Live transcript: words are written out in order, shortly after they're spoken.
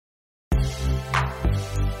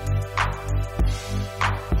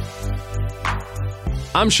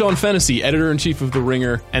I'm Sean Fennessy, editor-in-chief of The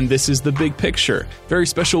Ringer, and this is The Big Picture. Very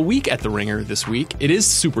special week at The Ringer this week. It is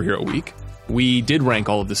Superhero Week. We did rank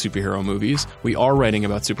all of the superhero movies. We are writing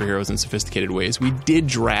about superheroes in sophisticated ways. We did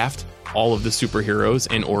draft all of the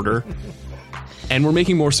superheroes in order. And we're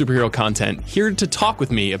making more superhero content. Here to talk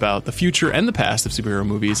with me about the future and the past of superhero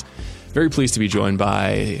movies. Very pleased to be joined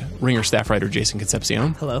by Ringer staff writer Jason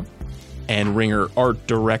Concepcion. Hello. And Ringer art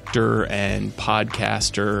director and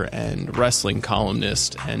podcaster and wrestling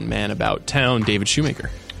columnist and man about town, David Shoemaker.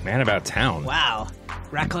 Man about town. Wow.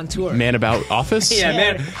 Raconteur. Man about office?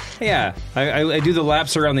 Yeah. I do the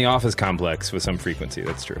laps around the office complex with some frequency.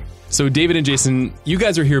 That's true. So David and Jason, you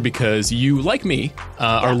guys are here because you, like me,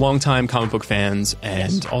 are longtime comic book fans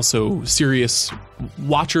and also serious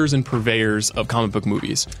watchers and purveyors of comic book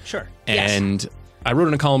movies. Sure. And I wrote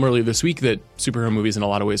in a column earlier this week that superhero movies in a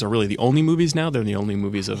lot of ways are really the only movies now. They're the only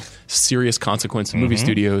movies of serious consequence in movie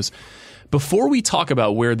studios. Before we talk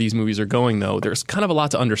about where these movies are going, though, there's kind of a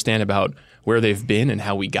lot to understand about where they've been and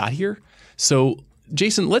how we got here. So,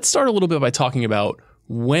 Jason, let's start a little bit by talking about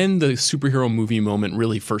when the superhero movie moment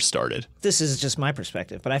really first started. This is just my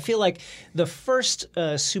perspective, but I feel like the first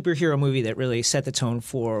superhero movie that really set the tone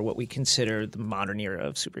for what we consider the modern era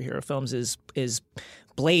of superhero films is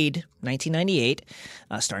Blade, 1998,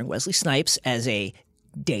 starring Wesley Snipes as a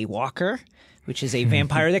daywalker, which is a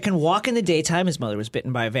vampire that can walk in the daytime. His mother was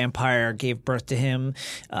bitten by a vampire, gave birth to him.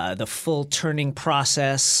 The full turning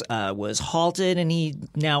process was halted, and he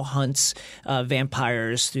now hunts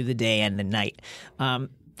vampires through the day and the night.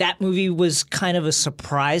 That movie was kind of a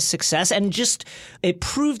surprise success, and just it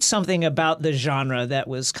proved something about the genre that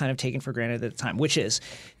was kind of taken for granted at the time, which is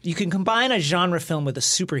you can combine a genre film with a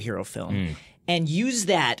superhero film and use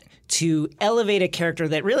that to elevate a character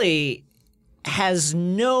that really has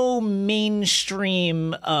no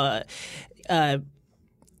mainstream, no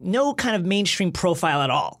kind of mainstream profile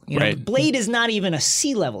at all. You know, right. Blade is not even a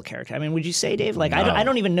C-level character. I mean, would you say, Dave? Like, no. I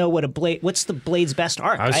don't even know what's the Blade's best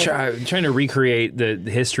arc. I was trying to recreate the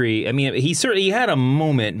history. I mean, he had a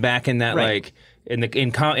moment back in that like. In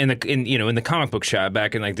the comic book shop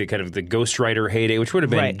back in like the kind of the Ghost Rider heyday, which would have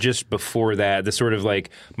been just before that, the sort of like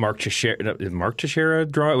Mark Teixeira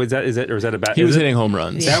draw is that about? He was hitting home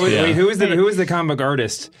runs. That was who was the comic book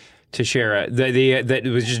artist? Teixeira, that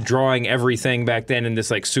was just drawing everything back then in this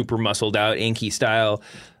like super muscled out inky style.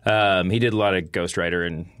 He did a lot of Ghost Rider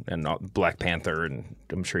and Black Panther, and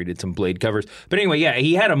I'm sure he did some Blade covers. But anyway, yeah,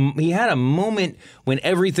 he had a moment when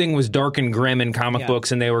everything was dark and grim in comic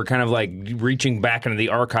books, and they were kind of like reaching back into the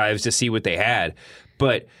archives to see what they had.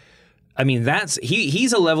 But I mean,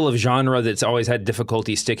 he's a level of genre that's always had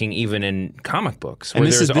difficulty sticking even in comic books, where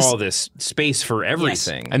there's all this space for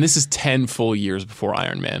everything. Yes. And this is 10 full years before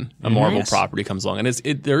Iron Man, a Marvel property comes along. And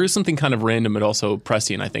there is something kind of random but also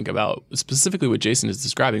prescient, I think, about specifically what Jason is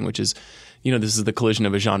describing, which is, you know, this is the collision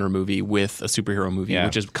of a genre movie with a superhero movie,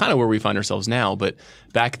 which is kind of where we find ourselves now. But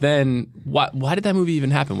back then, why did that movie even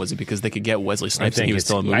happen? Was it because they could get Wesley Snipes and he was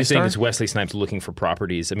still a movie star? I think it's Wesley Snipes looking for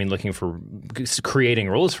properties. I mean, looking for creating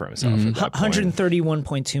roles for himself.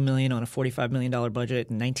 $131.2 million on a $45 million budget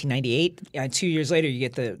in 1998. 2 years later, you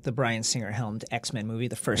get the Bryan Singer helmed X-Men movie,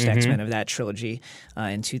 the first X-Men of that trilogy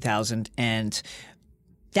in 2000. And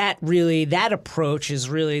that approach is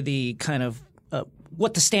really the kind of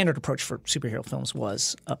what the standard approach for superhero films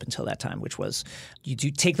was up until that time, which was you do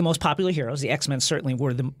take the most popular heroes. The X-Men certainly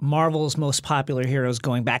were the Marvel's most popular heroes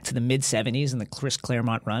going back to the mid-'70s in the Chris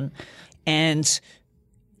Claremont run, and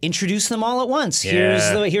introduce them all at once. Yeah.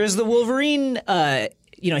 Here's the Wolverine.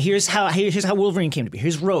 Here's how Wolverine came to be.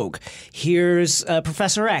 Here's Rogue. Here's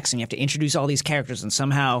Professor X, and you have to introduce all these characters. And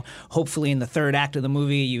somehow, hopefully, in the third act of the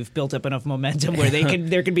movie, you've built up enough momentum where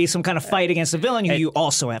there can be some kind of fight against the villain who you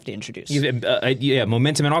also have to introduce.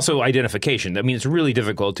 Momentum and also identification. I mean, it's really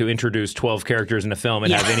difficult to introduce 12 characters in a film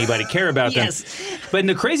and have anybody care about them. But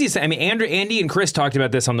the craziest thing, I mean, Andy and Chris talked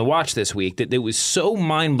about this on The Watch this week, that it was so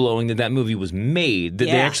mind-blowing that movie was made, that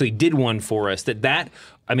they actually did one for us,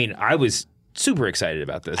 I was super excited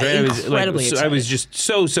about this. Right? Incredibly excited. I was just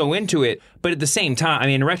so into it. But at the same time, I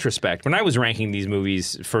mean, in retrospect, when I was ranking these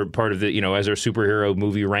movies for part of the, as our superhero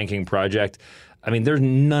movie ranking project, I mean, there's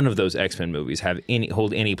none of those X-Men movies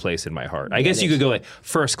hold any place in my heart. I guess you could go like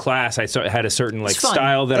First Class. I had a certain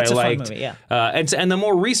style that I liked. Fun movie, yeah. And the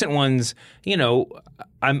more recent ones,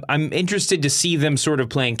 I'm interested to see them sort of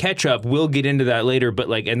playing catch up. We'll get into that later, but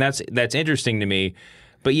and that's interesting to me.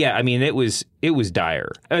 But yeah, I mean, it was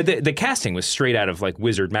dire. The casting was straight out of like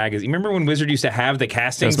Wizard magazine. Remember when Wizard used to have the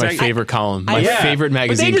casting? That's my favorite column. My favorite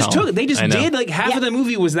magazine column. They just did like half of the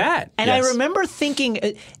movie was that. And I remember thinking,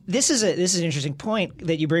 this is an interesting point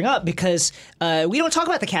that you bring up because we don't talk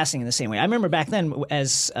about the casting in the same way. I remember back then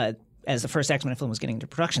as the first X-Men film was getting into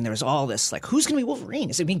production, there was all this like, who's going to be Wolverine?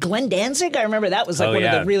 Is it be Glenn Danzig? I remember that was like one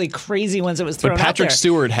of the really crazy ones that was thrown out there. But Patrick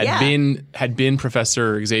Stewart had been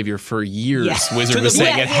Professor Xavier for years. Yeah. Wizard was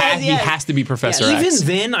saying he has to be Professor X. Even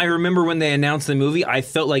then, I remember when they announced the movie, I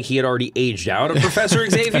felt like he had already aged out of Professor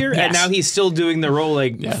Xavier, and now he's still doing the role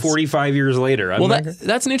 45 years later.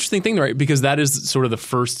 That's an interesting thing, right? Because that is sort of the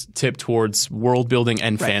first tip towards world building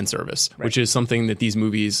and fan service, which is something that these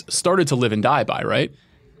movies started to live and die by, right?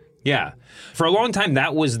 Yeah. For a long time,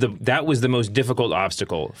 that was the most difficult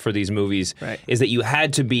obstacle for these movies, is that you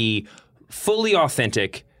had to be fully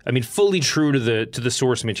authentic, I mean, fully true to the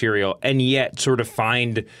source material, and yet sort of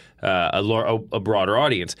find a broader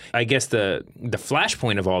audience. I guess the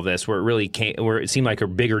flashpoint of all this, where it seemed like a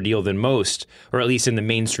bigger deal than most, or at least in the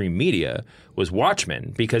mainstream media, was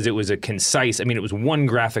Watchmen, because it was a concise. I mean, it was one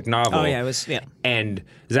graphic novel. Oh yeah, it was. Yeah. And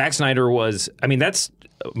Zack Snyder was. I mean, that's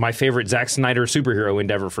my favorite Zack Snyder superhero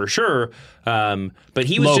endeavor for sure. But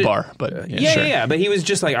he was low just, bar, but yeah. But he was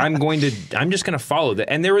just like, I'm just going to follow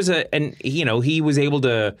that. And there was he was able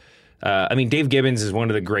to. I mean, Dave Gibbons is one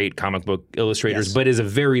of the great comic book illustrators, but is a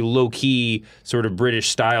very low-key sort of British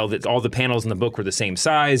style that all the panels in the book were the same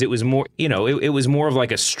size. It was more, it was more of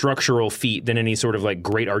like a structural feat than any sort of like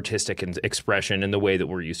great artistic expression in the way that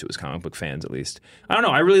we're used to as comic book fans, at least. I don't know.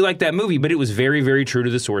 I really liked that movie, but it was very, very true to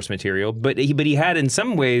the source material. But he had, in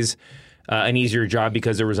some ways, an easier job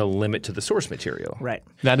because there was a limit to the source material. Right.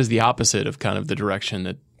 That is the opposite of kind of the direction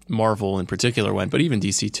that Marvel in particular went, but even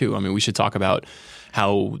DC too. I mean, we should talk about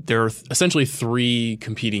how there are essentially three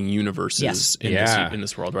competing universes in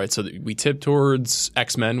this world, right? So we tip towards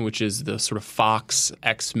X-Men, which is the sort of Fox,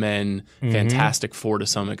 X-Men, Fantastic Four to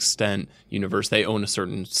some extent universe. They own a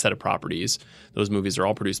certain set of properties. Those movies are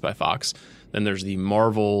all produced by Fox. Then there's the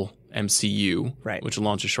Marvel MCU, which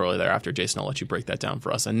launches shortly thereafter. Jason, I'll let you break that down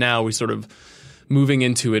for us. And now we sort of moving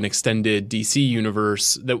into an extended DC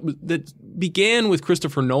universe that began with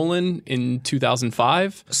Christopher Nolan in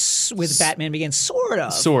 2005. With Batman Begins, sort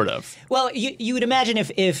of. Sort of. Well, you would imagine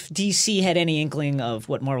if DC had any inkling of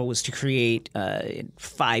what Marvel was to create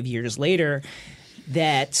 5 years later,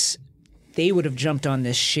 that they would have jumped on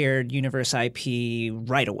this shared universe IP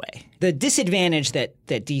right away. The disadvantage that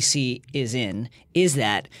DC is in is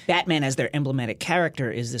that Batman as their emblematic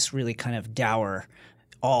character is this really kind of dour,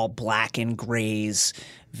 all black and grays,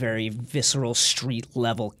 very visceral street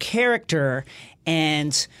level character.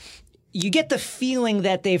 And you get the feeling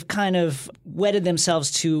that they've kind of wedded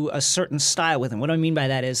themselves to a certain style with him. What I mean by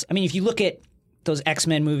that is, I mean, if you look at those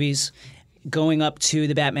X-Men movies going up to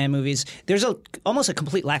the Batman movies, there's almost a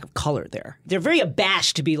complete lack of color there. They're very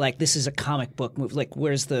abashed to be like, this is a comic book movie. Like,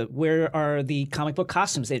 where are the comic book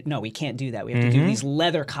costumes? No, we can't do that. We have to do these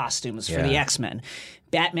leather costumes for the X-Men.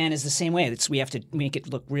 Batman is the same way. We have to make it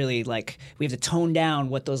look really like we have to tone down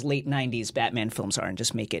what those late 90s Batman films are and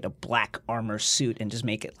just make it a black armor suit and just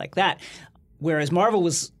make it like that. Whereas Marvel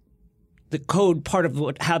was the code, part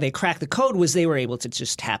of how they cracked the code was they were able to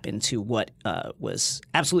just tap into what was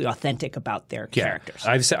absolutely authentic about their characters.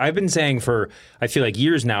 I've been saying for, I feel like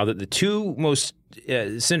years now, that the two most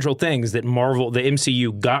central things that Marvel, the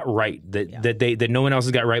MCU, got right that no one else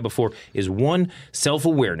has got right before is one,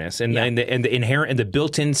 self-awareness and the inherent and the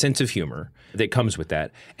built-in sense of humor that comes with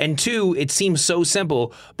that, and two, it seems so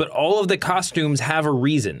simple, but all of the costumes have a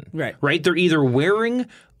reason. Right? They're either wearing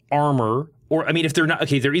armor. Or, I mean, if they're not,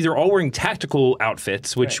 they're either all wearing tactical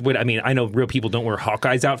outfits, which would, I mean, I know real people don't wear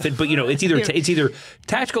Hawkeye's outfit, but, it's either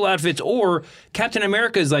tactical outfits or Captain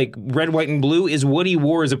America's like red, white, and blue is what he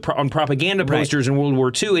wore on propaganda posters in World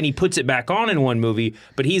War II, and he puts it back on in one movie,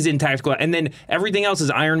 but he's in tactical, and then everything else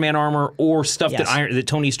is Iron Man armor or stuff that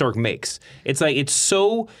Tony Stark makes. It's like, it's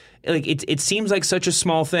so... Like it seems like such a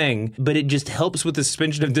small thing, but it just helps with the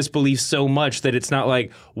suspension of disbelief so much that it's not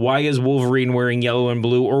like, why is Wolverine wearing yellow and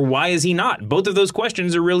blue, or why is he not? Both of those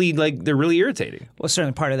questions are really they're really irritating. Well,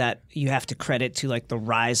 certainly part of that you have to credit to like the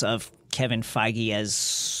rise of Kevin Feige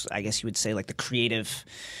as, I guess you would say, like the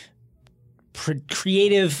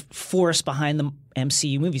creative force behind the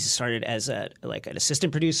MCU movies. He started as an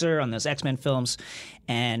assistant producer on those X-Men films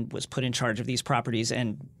and was put in charge of these properties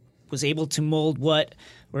and was able to mold what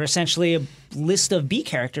were essentially a list of B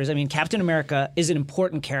characters. I mean, Captain America is an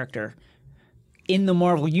important character in the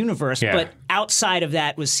Marvel universe, but outside of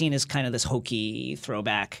that was seen as kind of this hokey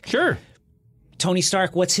throwback. Sure. Tony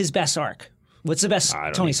Stark, what's his best arc? What's the best I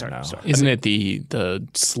don't Tony even Stark know. story? Isn't it the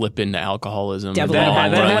slip into alcoholism? Devil and in a all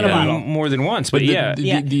bottle. that? Devil in a bottle. more than once, but The,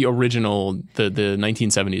 yeah. the original, the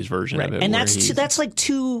 1970s version of it. And where that's like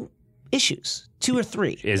 2 issues, 2 or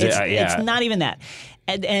 3. Is it? Yeah. It's not even that.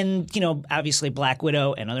 And obviously Black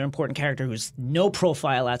Widow, another important character who's no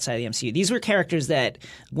profile outside the MCU. These were characters that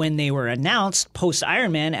when they were announced post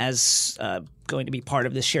Iron Man as going to be part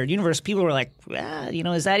of this shared universe, people were like,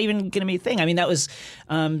 is that even going to be a thing? I mean, that was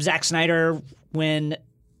Zack Snyder when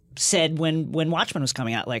Watchmen was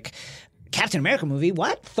coming out, like, Captain America movie?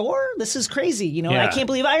 What? Thor? This is crazy. I can't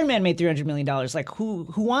believe Iron Man made $300 million. Like, who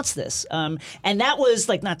wants this? And that was,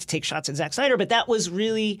 like, not to take shots at Zack Snyder, but that was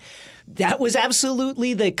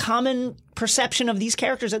absolutely the common perception of these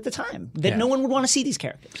characters at the time, that no one would want to see these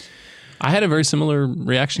characters. I had a very similar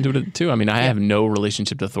reaction to it, too. I mean, I have no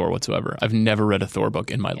relationship to Thor whatsoever. I've never read a Thor book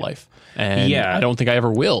in my life. And I don't think I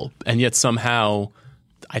ever will. And yet somehow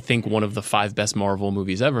I think one of the 5 best Marvel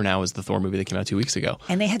movies ever now is the Thor movie that came out 2 weeks ago.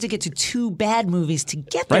 And they had to get to 2 bad movies to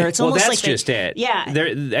get there. Right. It's Well, almost that's like just it.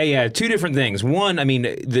 Yeah. 2 different things. One, I mean,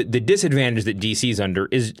 the disadvantage that DC's under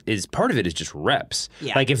is part of it is just reps.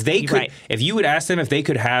 Yeah. Like if they could, if you would ask them if they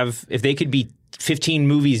could be 15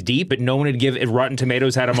 movies deep, but no one would give it. Rotten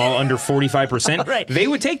Tomatoes had them all under 45%. Right. They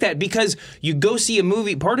would take that because you go see a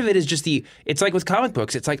movie. Part of it is just it's like with comic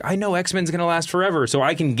books. It's like, I know X-Men's going to last forever, so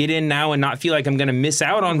I can get in now and not feel like I'm going to miss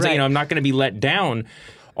out on, I'm not going to be let down.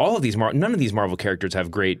 All of these, none of these Marvel characters have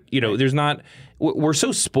great, there's not, we're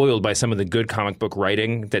so spoiled by some of the good comic book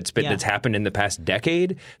writing that's happened in the past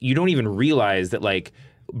decade. You don't even realize that, like,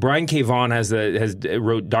 Brian K. Vaughan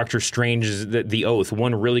wrote Doctor Strange's The Oath,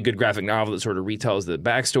 one really good graphic novel that sort of retells the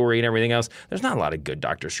backstory and everything else. There's not a lot of good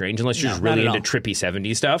Doctor Strange unless you're just really into trippy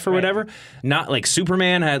 70s stuff or whatever. Not like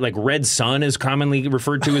Superman had, like, Red Sun is commonly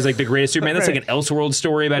referred to as like the greatest Superman. That's like an Elseworld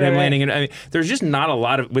story about him landing. I mean, there's just not a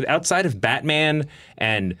lot of, outside of Batman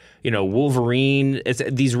and Wolverine, it's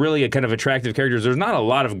these really kind of attractive characters. There's not a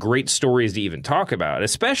lot of great stories to even talk about,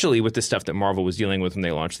 especially with the stuff that Marvel was dealing with when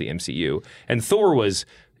they launched the MCU. And Thor was,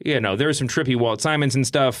 there was some trippy Walt Simonson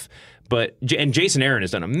stuff, and Jason Aaron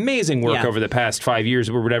has done amazing work over the past 5 years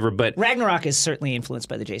or whatever. But Ragnarok is certainly influenced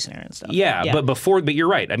by the Jason Aaron stuff. Yeah. But you're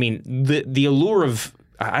right. I mean, the allure of,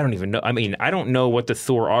 I don't even know. I mean, I don't know what the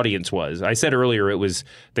Thor audience was. I said earlier it was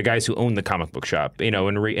the guys who owned the comic book shop,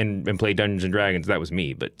 and play Dungeons and Dragons. That was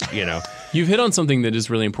me, but You've hit on something that is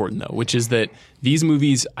really important, though, which is that these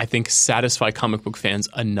movies, I think, satisfy comic book fans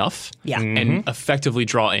enough and effectively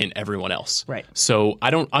draw in everyone else. Right. So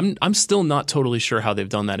I'm still not totally sure how they've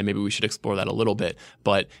done that, and maybe we should explore that a little bit.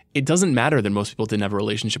 But it doesn't matter that most people didn't have a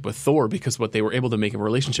relationship with Thor, because what they were able to make a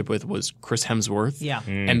relationship with was Chris Hemsworth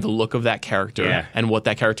and the look of that character and what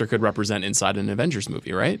that character could represent inside an Avengers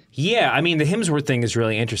movie, right? Yeah, I mean, the Hemsworth thing is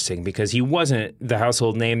really interesting because he wasn't the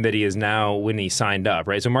household name that he is now when he signed up,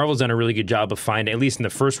 right? So Marvel's done a really good job of finding, at least in the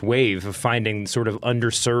first wave, of finding sort of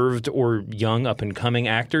underserved or young up-and-coming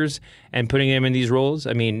actors and putting them in these roles.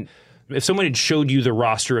 I mean, if someone had showed you the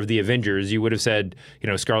roster of the Avengers, you would have said,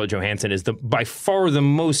 Scarlett Johansson is by far the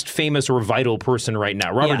most famous or vital person right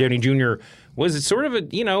now. Robert Downey Jr. was sort of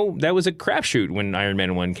that was a crapshoot when Iron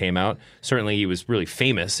Man 1 came out. Certainly he was really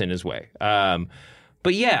famous in his way.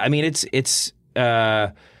 But yeah, I mean,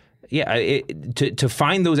 to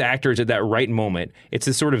find those actors at that right moment, it's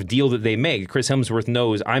the sort of deal that they make. Chris Hemsworth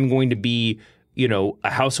knows I'm going to be a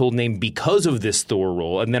household name because of this Thor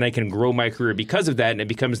role, and then I can grow my career because of that, and it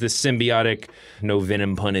becomes this symbiotic, no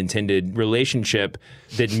venom pun intended, relationship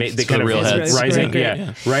that kind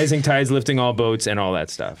of rising tides lifting all boats and all that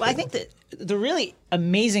stuff. Well, I think that the really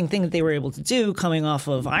amazing thing that they were able to do coming off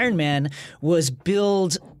of Iron Man was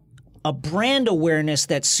build a brand awareness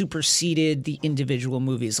that superseded the individual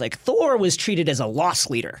movies. Like, Thor was treated as a loss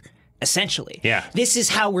leader, essentially. Yeah. This is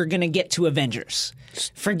how we're going to get to Avengers.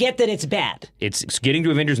 Forget that it's bad. It's getting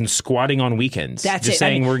to Avengers and squatting on weekends. That's just it.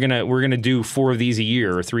 saying we're gonna do 4 of these a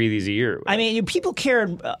year or 3 of these a year. I mean, people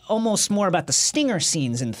cared almost more about the stinger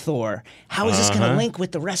scenes in Thor. How is this going to link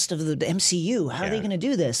with the rest of the MCU? How are they going to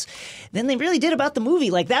do this? Than they really did about the movie.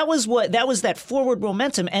 Like, that was that forward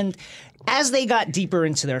momentum. And as they got deeper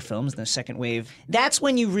into their films in the second wave, that's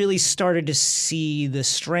when you really started to see the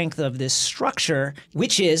strength of this structure,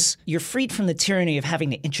 which is you're freed from the tyranny of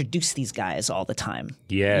having to introduce these guys all the time.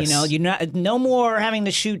 Yes. You're not no more having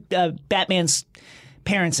to shoot Batman's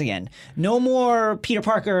parents again. No more Peter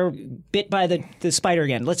Parker bit by the spider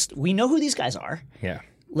again. We know who these guys are. Yeah.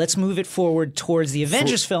 Let's move it forward towards the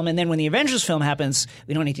Avengers film, and then when the Avengers film happens,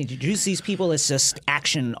 we don't need to introduce these people. It's just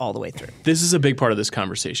action all the way through. This is a big part of this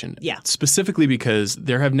conversation. Yeah. Specifically because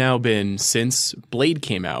there have now been, since Blade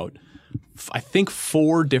came out, I think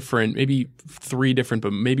 4 different, maybe 3 different,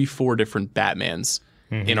 but maybe 4 different Batmans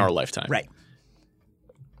in our lifetime. Right.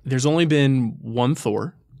 There's only been one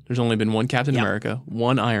Thor. There's only been one Captain America,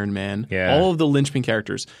 one Iron Man, all of the linchpin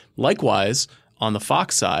characters. Likewise, on the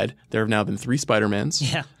Fox side, there have now been 3 Spider-Mans.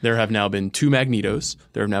 Yeah. There have now been 2 Magnetos.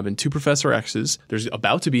 There have now been 2 Professor X's. There's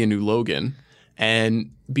about to be a new Logan.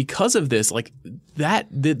 And because of this, like that,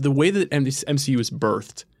 the way that MCU is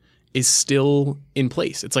birthed is still in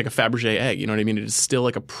place. It's like a Fabergé egg. You know what I mean? It is still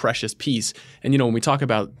like a precious piece. And, when we talk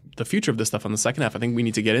about the future of this stuff on the second half, I think we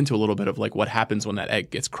need to get into a little bit of like what happens when that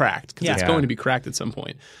egg gets cracked, because it's going to be cracked at some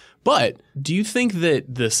point. But do you think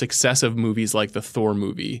that the success of movies like the Thor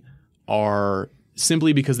movie are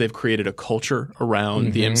simply because they've created a culture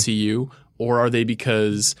around the MCU, or are they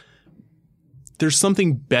because there's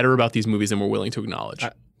something better about these movies than we're willing to acknowledge?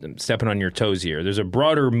 I'm stepping on your toes here. There's a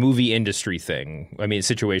broader movie industry thing. I mean, a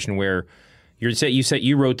situation where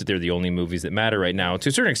you wrote that they're the only movies that matter right now. To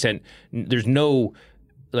a certain extent, there's no,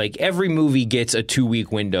 like, every movie gets a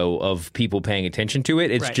 2-week window of people paying attention to it.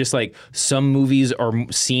 It's just like some movies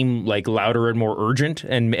seem like louder and more urgent,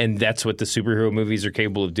 and that's what the superhero movies are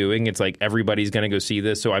capable of doing. It's like everybody's going to go see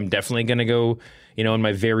this, so I'm definitely going to go, in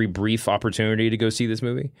my very brief opportunity to go see this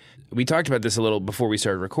movie. We talked about this a little before we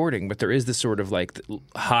started recording, but there is this sort of like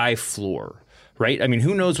high floor, right? I mean,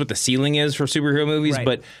 who knows what the ceiling is for superhero movies,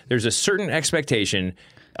 but there's a certain expectation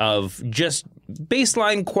of just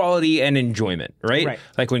baseline quality and enjoyment, right?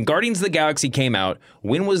 Like when Guardians of the Galaxy came out,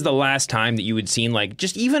 when was the last time that you had seen like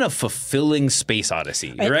just even a fulfilling space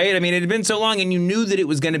odyssey, right? I mean, it had been so long, and you knew that it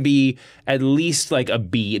was going to be at least like a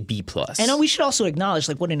B plus. And we should also acknowledge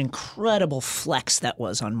like what an incredible flex that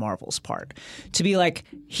was on Marvel's part to be like,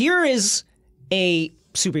 here is a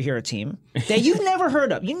superhero team that you've never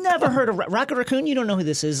heard of. You never heard of Rocket Raccoon. You don't know who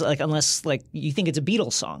this is, like unless like you think it's a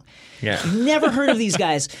Beatles song. Yeah, you've never heard of these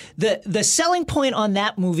guys. The selling point on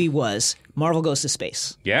that movie was Marvel goes to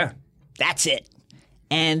space. Yeah, that's it.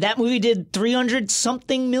 And that movie did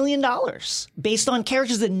 $300-something million based on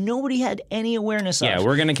characters that nobody had any awareness of. Yeah,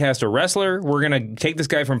 we're going to cast a wrestler. We're going to take this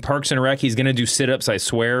guy from Parks and Rec. He's going to do sit-ups, I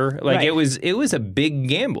swear. Like it was a big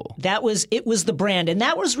gamble. It was the brand. And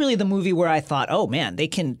that was really the movie where I thought, oh man,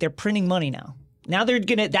 they're printing money now. Now they're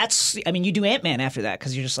going to, you do Ant-Man after that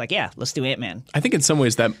because you're just like, yeah, let's do Ant-Man. I think in some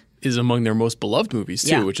ways that is among their most beloved movies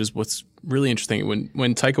too, which is what's really interesting.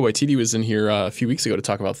 When Taika Waititi was in here a few weeks ago to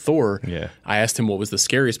talk about Thor, I asked him what was the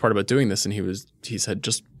scariest part about doing this, and he said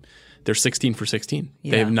just they're 16 for 16.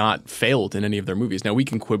 Yeah. They have not failed in any of their movies. Now we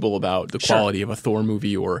can quibble about the quality of a Thor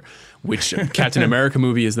movie or which Captain America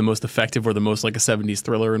movie is the most effective or the most like a 70s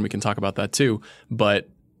thriller, and we can talk about that too. But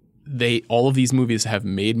all of these movies have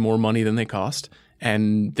made more money than they cost,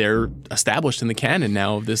 and they're established in the canon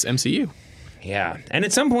now of this MCU. Yeah, and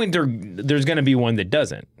at some point there's going to be one that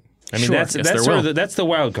doesn't. I mean, that's the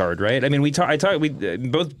wild card, right? I mean, we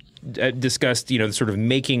both discussed, the sort of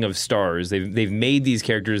making of stars. They've made these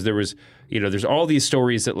characters. There was, there's all these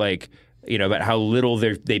stories that like, about how little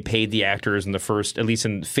they paid the actors in the first, at least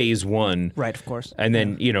in phase 1. Right, of course. And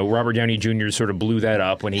then, Robert Downey Jr. sort of blew that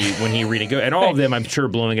up when he renegotiated. And all of them, I'm sure,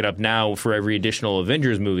 blowing it up now for every additional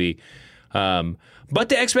Avengers movie. But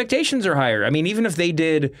the expectations are higher. I mean, even if they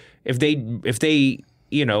did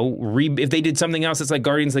something else that's like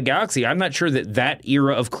Guardians of the Galaxy, I'm not sure that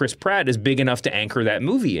era of Chris Pratt is big enough to anchor that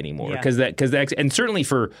movie anymore. Because and certainly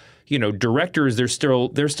for directors, they're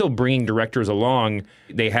still bringing directors along.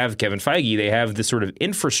 They have Kevin Feige. They have this sort of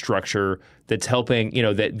infrastructure that's helping.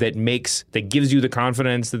 That gives you the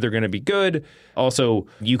confidence that they're going to be good. Also,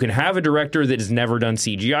 you can have a director that has never done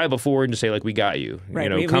CGI before and just say like, "We got you." Right.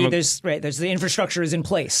 There's the infrastructure is in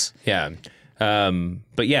place. Yeah.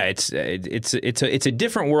 But yeah, it's a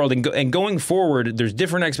different world, and going forward, there's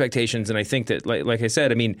different expectations, and I think that, like I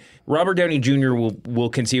said, I mean, Robert Downey Jr. will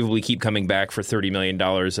conceivably keep coming back for $30 million,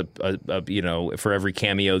 for every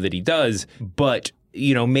cameo that he does, but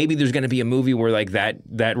maybe there's going to be a movie where like that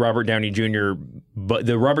Robert Downey Jr. But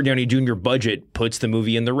the Robert Downey Jr. budget puts the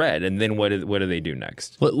movie in the red, and then what do they do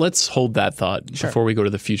next? Let's hold that thought before we go to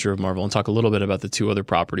the future of Marvel and talk a little bit about the 2 other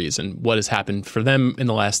properties and what has happened for them in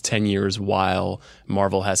the last 10 years while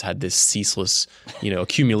Marvel has had this ceaseless,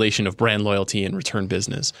 accumulation of brand loyalty and return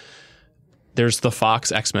business. There's the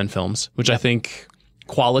Fox X-Men films, which I think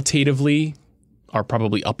qualitatively are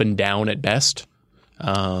probably up and down at best.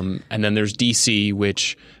 And then there's DC,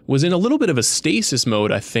 which was in a little bit of a stasis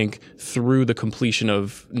mode, I think, through the completion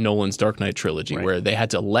of Nolan's Dark Knight trilogy, where they had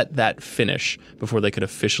to let that finish before they could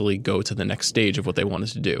officially go to the next stage of what they wanted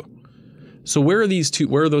to do. So where are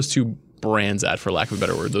those two brands at, for lack of a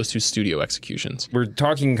better word, those two studio executions. We're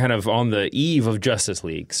talking kind of on the eve of Justice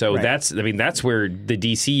League. So that's where the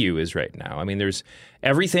DCU is right now. I mean, there's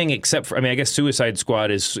everything except for, I guess Suicide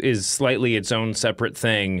Squad is slightly its own separate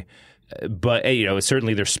thing. But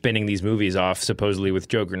certainly they're spinning these movies off supposedly with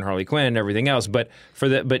Joker and Harley Quinn and everything else. But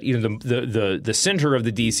the center of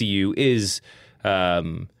the DCU is,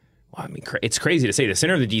 it's crazy to say the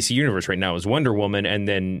center of the DC universe right now is Wonder Woman, and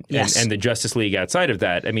then and the Justice League outside of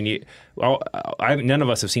that. I mean, none of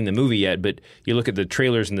us have seen the movie yet, but you look at the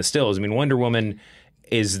trailers and the stills. I mean, Wonder Woman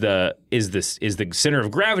is the center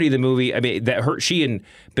of gravity of the movie. I mean, she and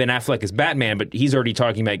Ben Affleck as Batman, but he's already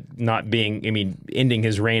talking about ending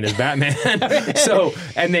his reign as Batman. So,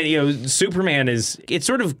 and then Superman it's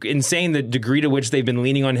sort of insane the degree to which they've been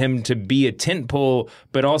leaning on him to be a tentpole,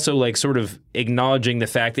 but also like sort of acknowledging the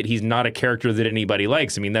fact that he's not a character that anybody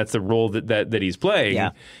likes. I mean, that's the role that he's playing.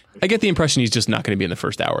 Yeah. I get the impression he's just not going to be in the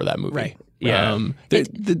first hour of that movie. Right. Yeah.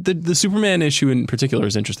 The Superman issue in particular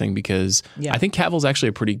is interesting because I think Cavill's actually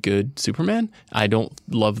a pretty good Superman. I don't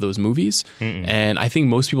love those movies, and I think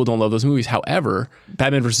most people don't love those movies. However,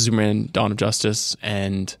 Batman vs. Superman, Dawn of Justice,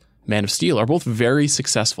 and Man of Steel are both very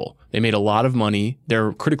successful. They made a lot of money.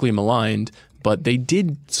 They're critically maligned, but they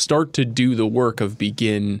did start to do the work of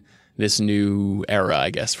begin this new era, I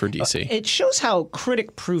guess, for DC. It shows how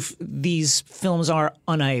critic-proof these films are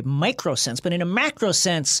on a micro sense, but in a macro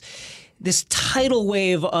sense, this tidal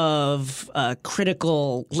wave of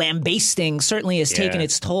critical lambasting certainly has taken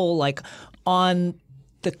its toll, on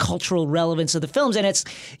the cultural relevance of the films. And it's,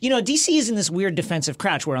 DC is in this weird defensive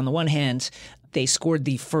crouch where on the one hand, they scored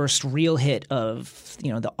the first real hit of,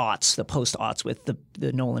 the aughts, the post-aughts with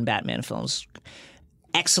the Nolan Batman films.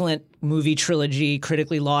 Excellent movie trilogy,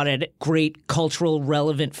 critically lauded, great cultural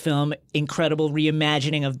relevant film, incredible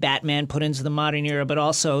reimagining of Batman put into the modern era, but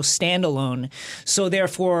also standalone. So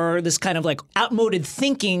therefore, this kind of outmoded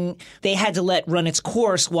thinking, they had to let run its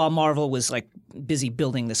course while Marvel was busy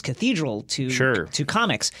building this cathedral to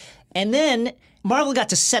comics. And then Marvel got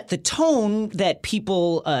to set the tone that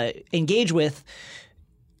people engage with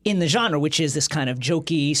in the genre, which is this kind of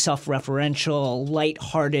jokey, self-referential,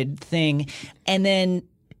 light-hearted thing. And then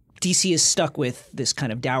DC is stuck with this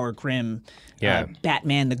kind of dour, grim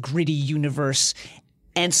Batman, the gritty universe.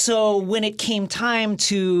 And so when it came time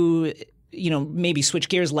to, maybe switch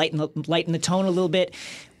gears, lighten the tone a little bit,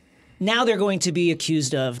 now they're going to be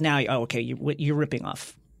accused of, you're ripping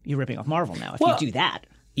off Marvel now if you do that.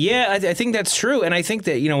 Yeah, I think that's true, and I think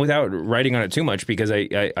that without writing on it too much, because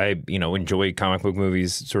I enjoy comic book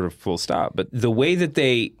movies, sort of full stop. But the way that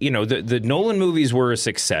they, the Nolan movies were a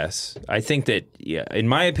success. I think that, in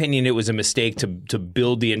my opinion, it was a mistake to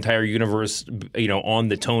build the entire universe, on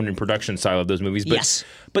the tone and production style of those movies. But, yes,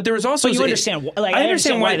 but there was also I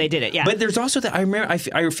understand why they did it. Yeah, but there's also that I remember.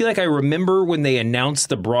 I feel like I remember when they announced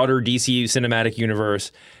the broader DC cinematic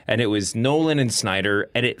universe, and it was Nolan and Snyder,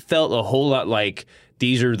 and it felt a whole lot like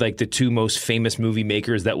these are the two most famous movie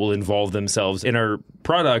makers that will involve themselves in our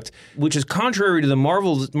product, which is contrary to the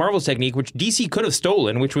Marvel's technique, which DC could have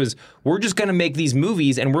stolen, which was we're just going to make these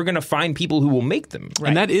movies and we're going to find people who will make them. Right.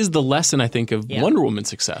 And that is the lesson, I think, of Wonder Woman's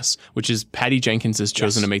success, which is Patty Jenkins has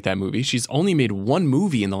chosen to make that movie. She's only made one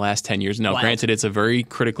movie in the last 10 years. Now, granted, it's a very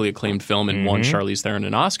critically acclaimed film and won Charlize Theron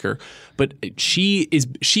an Oscar, but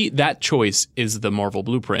that choice is the Marvel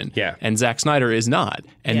blueprint. Yeah. And Zack Snyder is not.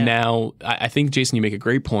 And now I think, Jason, you make a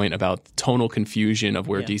great point about tonal confusion of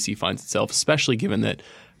where DC finds itself, especially given that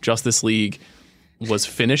Justice League was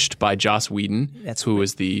finished by Joss Whedon, who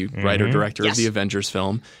was the writer-director of the Avengers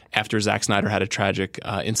film, after Zack Snyder had a tragic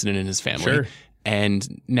incident in his family. Sure.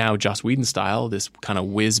 And now Joss Whedon style, this kind of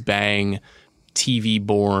whiz-bang,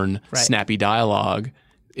 TV-born, snappy dialogue,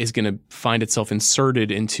 is going to find itself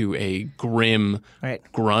inserted into a grim,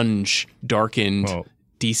 grunge, darkened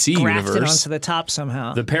DC grafted universe. onto the top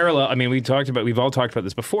somehow. The parallel, we've all talked about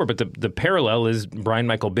this before, but the parallel is Brian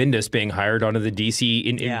Michael Bendis being hired onto the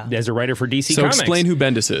DC as a writer for DC Comics. So explain who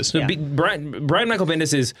Bendis is. So Brian Michael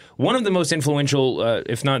Bendis is one of the most influential,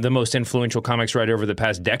 if not the most influential comics writer over the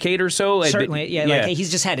past decade or so. Certainly,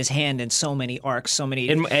 he's just had his hand in so many arcs, so many...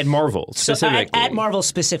 At Marvel, specifically. At Marvel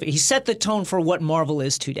specifically. He set the tone for what Marvel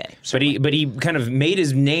is today. Certainly. But he kind of made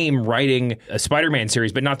his name writing a Spider-Man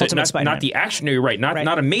series, but not the action, you're right,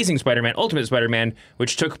 not Amazing Spider-Man, Ultimate Spider-Man,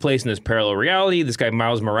 which took place in this parallel reality. This guy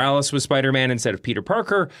Miles Morales was Spider-Man instead of Peter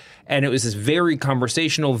Parker, and it was this very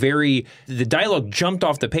conversational, the dialogue jumped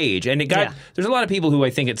off the page, and it got. There's a lot of people who I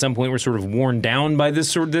think at some point were sort of worn down by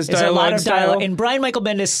this dialogue style. In Brian Michael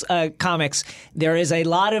Bendis comics, there's a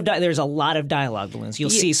lot of dialogue balloons. You'll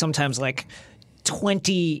see sometimes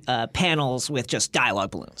 20 panels with just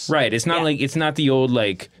dialogue balloons. Right. It's not it's not the old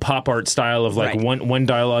like pop art style of like one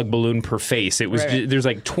dialogue balloon per face. It was there's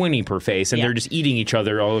like 20 per face, and they're just eating each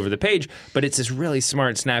other all over the page. But it's this really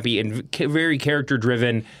smart, snappy, and very character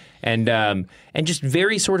driven, and just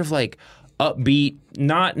very sort of like upbeat,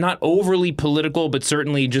 not overly political, but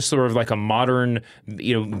certainly just sort of like a modern,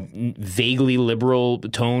 vaguely liberal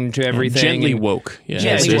tone to everything. Gently woke.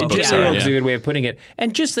 Gently woke is a good way of putting it.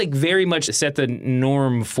 And just like very much set the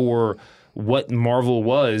norm for what Marvel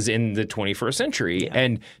was in the 21st century. Yeah.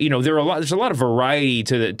 And, there's a lot of variety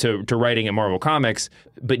to writing in Marvel Comics,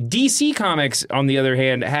 but DC Comics, on the other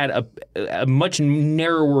hand, had a much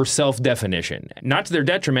narrower self-definition. Not to their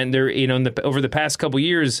detriment. They're, over the past couple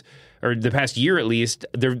years, or the past year at least,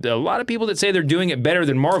 there are a lot of people that say they're doing it better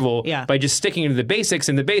than Marvel by just sticking to the basics,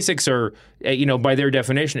 and the basics are, by their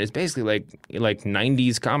definition, is basically like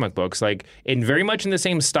 90s comic books, like in very much in the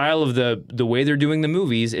same style of the way they're doing the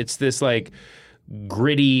movies. It's this like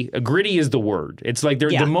gritty. Gritty is the word. It's like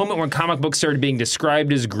the moment when comic books started being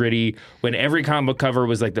described as gritty, when every comic book cover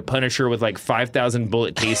was like the Punisher with like 5,000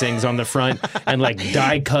 bullet casings on the front and like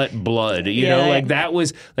die cut blood.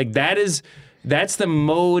 That's the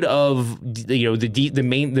mode of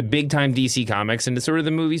the big time DC Comics and the sort of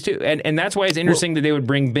the movies too, and that's why it's interesting that they would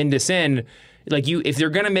bring Bendis in. Like if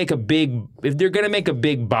they're gonna make a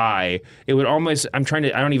big buy, it would almost I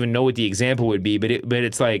don't even know what the example would be, but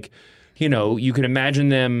it's like, you could imagine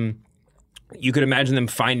them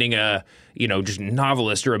finding a just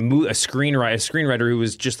novelist or a screenwriter who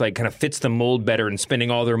was just like kind of fits the mold better and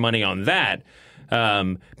spending all their money on that.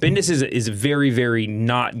 Bendis is very, very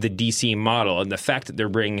not the DC model, and the fact that they're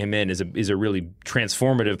bringing him in is a really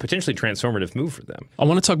potentially transformative move for them. I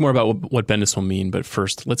want to talk more about what Bendis will mean, but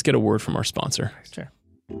first, let's get a word from our sponsor. Sure.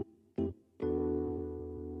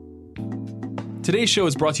 Today's show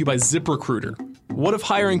is brought to you by ZipRecruiter. What if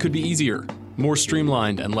hiring could be easier, more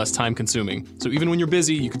streamlined, and less time-consuming? So even when you're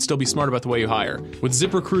busy, you can still be smart about the way you hire. With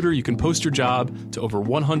ZipRecruiter, you can post your job to over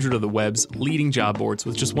 100 of the web's leading job boards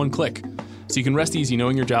with just one click. So you can rest easy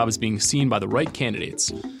knowing your job is being seen by the right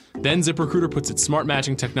candidates. Then ZipRecruiter puts its smart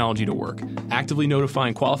matching technology to work, actively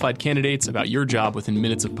notifying qualified candidates about your job within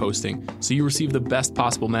minutes of posting, so you receive the best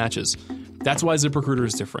possible matches. That's why ZipRecruiter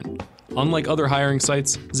is different. Unlike other hiring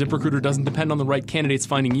sites, ZipRecruiter doesn't depend on the right candidates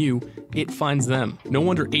finding you, it finds them. No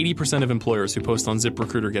wonder 80% of employers who post on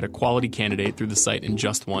ZipRecruiter get a quality candidate through the site in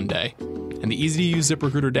just one day. And the easy-to-use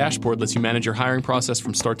ZipRecruiter dashboard lets you manage your hiring process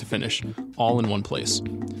from start to finish, all in one place.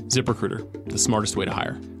 ZipRecruiter, the smartest way to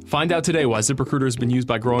hire. Find out today why ZipRecruiter has been used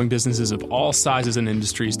by growing businesses of all sizes and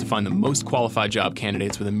industries to find the most qualified job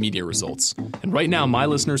candidates with immediate results. And right now, my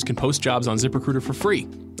listeners can post jobs on ZipRecruiter for free.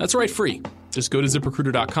 That's right, free. Just go to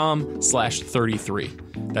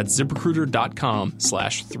ZipRecruiter.com/33. That's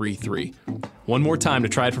ZipRecruiter.com/33. One more time to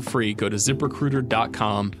try it for free, go to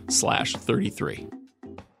ZipRecruiter.com/33.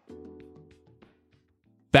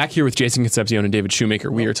 Back here with Jason Concepcion and David Shoemaker,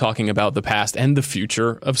 we are talking about the past and the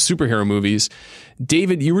future of superhero movies.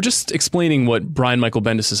 David, you were just explaining what Brian Michael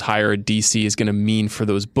Bendis' hire at DC is going to mean for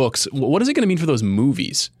those books. What is it going to mean for those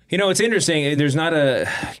movies? It's interesting. There's not a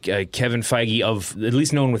Kevin Feige of at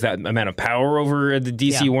least no one with that amount of power over the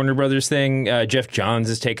DC Warner Brothers thing. Jeff Johns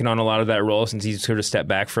has taken on a lot of that role since he's sort of stepped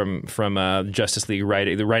back from Justice League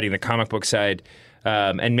writing the comic book side.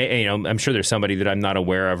 I'm sure there's somebody that I'm not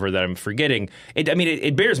aware of or that I'm forgetting.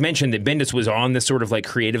 It bears mention that Bendis was on this sort of like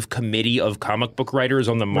creative committee of comic book writers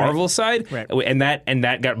on the Marvel side, right. and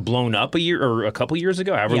that got blown up a couple years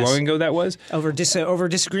ago, however long ago that was, over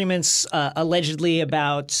disagreements allegedly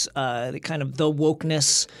about the kind of the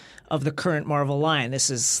wokeness of the current Marvel line.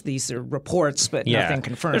 These are reports, but nothing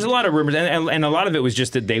confirmed. There's a lot of rumors, and a lot of it was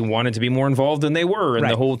just that they wanted to be more involved than they were, and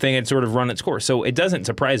the whole thing had sort of run its course. So it doesn't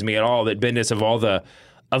surprise me at all that Bendis, of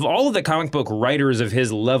all of the comic book writers of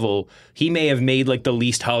his level, he may have made like the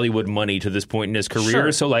least Hollywood money to this point in his career.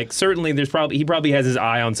 Sure. So like certainly he probably has his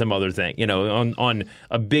eye on some other thing, on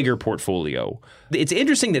a bigger portfolio. It's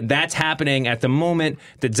interesting that that's happening at the moment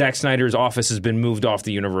that Zack Snyder's office has been moved off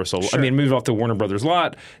the Universal. Sure. Moved off the Warner Brothers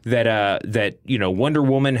lot. That Wonder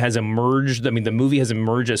Woman has emerged. The movie has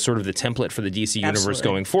emerged as sort of the template for the DC universe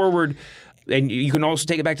going forward. And you can also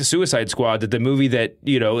take it back to Suicide Squad, that the movie that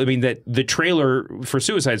the trailer for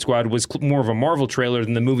Suicide Squad was more of a Marvel trailer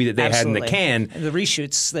than the movie that they had in the can. And the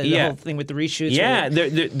reshoots, the whole thing with the reshoots. Yeah,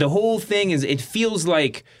 the whole thing is, it feels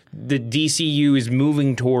like the DCU is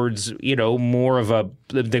moving towards, more of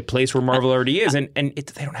the place where Marvel already is, and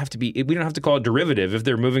they don't have to be. We don't have to call it derivative. If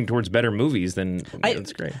they're moving towards better movies, then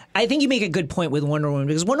that's great. I think you make a good point with Wonder Woman,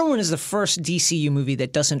 because Wonder Woman is the first DCU movie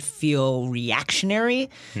that doesn't feel reactionary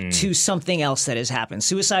to something else that has happened.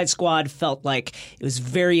 Suicide Squad felt like it was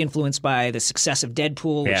very influenced by the success of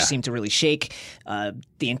Deadpool, which seemed to really shake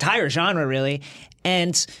the entire genre, really.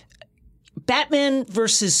 And Batman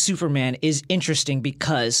versus Superman is interesting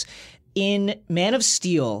because in Man of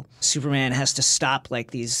Steel, Superman has to stop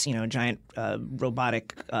like these, giant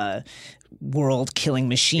robotic world-killing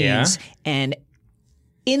machines. Yeah. And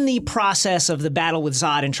in the process of the battle with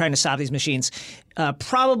Zod and trying to stop these machines,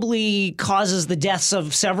 probably causes the deaths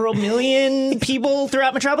of several million people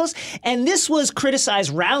throughout Metropolis. And this was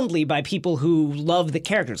criticized roundly by people who love the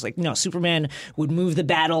characters. Like, Superman would move the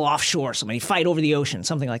battle offshore, somebody fight over the ocean,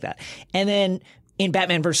 something like that. And then in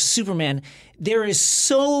Batman versus Superman, there is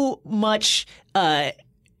so much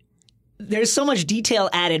there's so much detail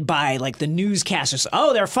added by like the newscasters.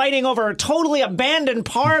 Oh, they're fighting over a totally abandoned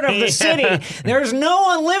part of the city. There's no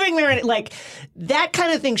one living there. Like that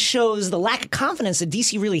kind of thing shows the lack of confidence that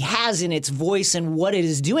DC really has in its voice and what it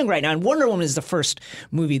is doing right now. And Wonder Woman is the first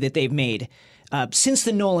movie that they've made since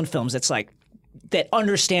the Nolan films that's like that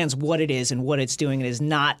understands what it is and what it's doing and is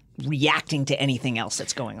not reacting to anything else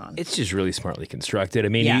that's going on. It's just really smartly constructed. I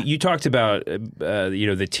mean, you talked about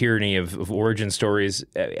the tyranny of origin stories.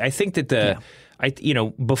 I think that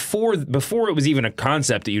before it was even a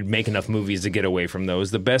concept that you'd make enough movies to get away from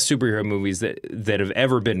those, the best superhero movies that have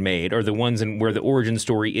ever been made are the ones where the origin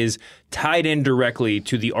story is tied in directly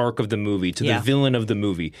to the arc of the movie, to the villain of the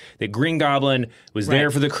movie. That Green Goblin was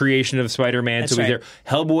there for the creation of Spider-Man, so he's there.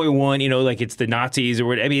 Hellboy 1, like it's the Nazis or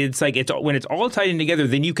whatever. I mean, it's like when it's all tied in together,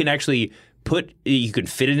 then you can actually you can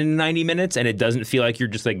fit it in 90 minutes, and it doesn't feel like you're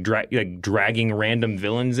just like dragging random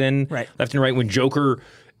villains in left and right. When Joker,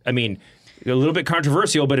 I mean, a little bit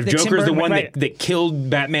controversial, but if Joker's the one that killed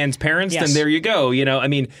Batman's parents, then there you go. I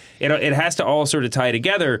mean, it has to all sort of tie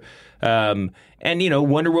together. And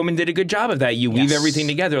Wonder Woman did a good job of that. You weave everything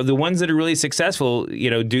together. The ones that are really successful,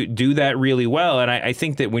 do that really well. And I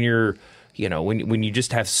think that when you're when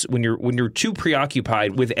you're too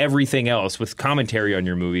preoccupied with everything else, with commentary on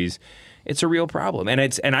your movies, it's a real problem. And I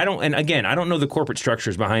don't know the corporate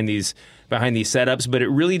structures behind these setups, but it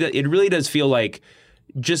really does feel like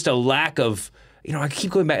just a lack of, I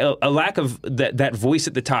keep going back, a lack of that voice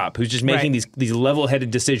at the top who's just making these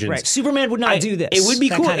level-headed decisions. Right. Superman would not do this. It would be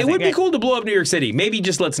cool. It would be cool to blow up New York City. Maybe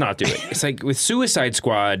just let's not do it. It's like with Suicide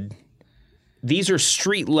Squad, these are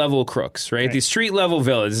street-level crooks, right? These street-level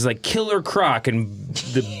villains. It's like Killer Croc and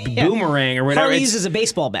the Boomerang or whatever. Harley uses a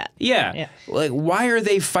baseball bat. Yeah. Like, why are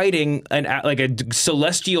they fighting a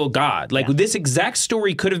celestial god? Like, this exact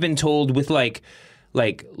story could have been told with, like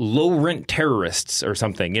low rent terrorists or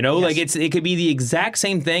something, like it could be the exact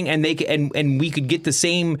same thing, and and we could get the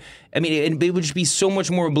same. I mean, it would just be so much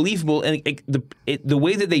more believable. And the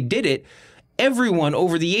way that they did it, everyone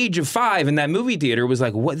over the age of 5 in that movie theater was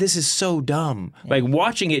like, "What? This is so dumb!" Like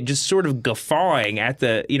watching it, just sort of guffawing at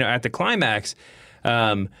the climax.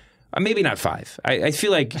 Maybe not 5. I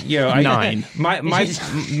feel like 9.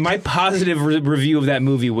 My positive review of that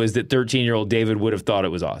movie was that 13-year-old David would have thought it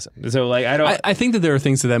was awesome. So I think that there are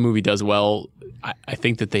things that movie does well. I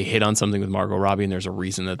think that they hit on something with Margot Robbie, and there's a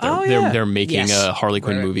reason that they're making a Harley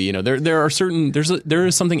Quinn movie. There is something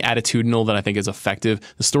attitudinal that I think is effective.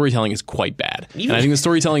 The storytelling is quite bad, and I think the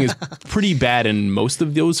storytelling is pretty bad in most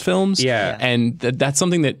of those films. Yeah, and that's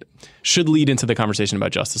something that should lead into the conversation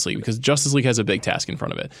about Justice League, because Justice League has a big task in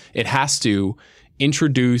front of it. It has to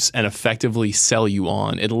introduce and effectively sell you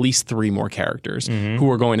on at least 3 more characters who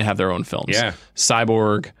are going to have their own films. Yeah.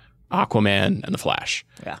 Cyborg, Aquaman, and The Flash.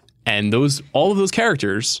 Yeah. And all of those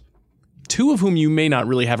characters, 2 of whom you may not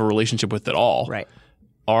really have a relationship with at all,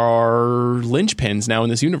 are linchpins now in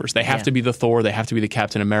this universe. They have to be the Thor, they have to be the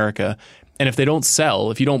Captain America. And if they don't sell,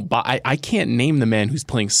 if you don't buy, I can't name the man who's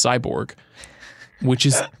playing Cyborg,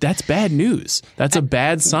 that's bad news. That's a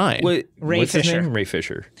bad sign. What's his name? Ray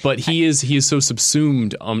Fisher. But he is so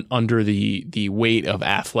subsumed under the weight of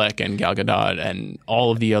Affleck and Gal Gadot and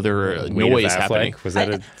all of the other noise happening. Was that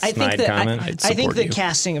a snide comment? I think the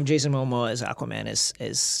casting of Jason Momoa as Aquaman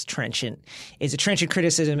is trenchant. Is a trenchant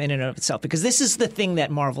criticism in and of itself, because this is the thing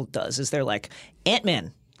that Marvel does. Is they're like,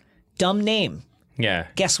 Ant-Man, dumb name. Yeah.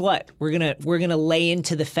 Guess what? We're gonna lay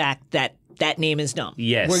into the fact that name is dumb.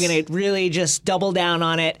 Yes. We're going to really just double down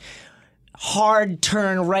on it. Hard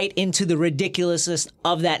turn right into the ridiculousness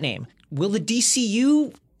of that name. Will the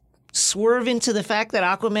DCU swerve into the fact that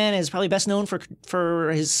Aquaman is probably best known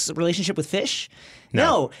for his relationship with fish?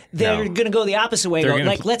 No, they're going to go the opposite way.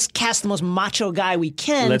 Let's cast the most macho guy we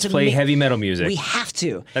can. Let's play heavy metal music. We have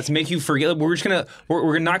to. Let's make you forget.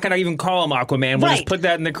 We're not gonna even call him Aquaman. We'll just put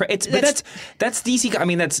that in the. That's DC. I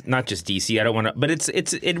mean, that's not just DC. I don't want to. But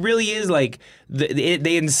it really is like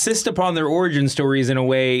they insist upon their origin stories in a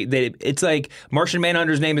way that it's like Martian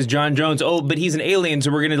Manhunter's name is John Jones. Oh, but he's an alien,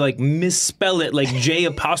 so we're gonna like misspell it like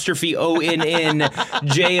J''ONN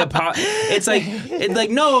J'. It's like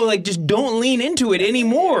no, like just don't lean into it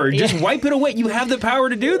anymore. Just wipe it away. You have the power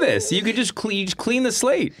to do this. You could just clean the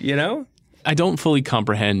slate, you know? I don't fully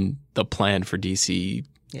comprehend the plan for DC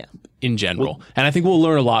in general. And I think we'll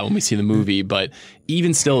learn a lot when we see the movie, but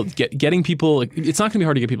even still, getting people, it's not going to be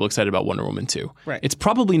hard to get people excited about Wonder Woman 2. Right. It's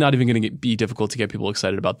probably not even going to be difficult to get people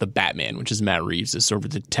excited about The Batman, which is Matt Reeves' sort of a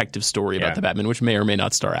detective story about the Batman, which may or may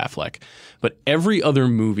not star Affleck. But every other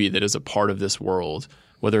movie that is a part of this world,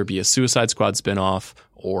 whether it be a Suicide Squad spinoff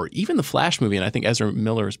or even the Flash movie, and I think Ezra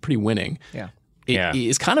Miller is pretty winning. It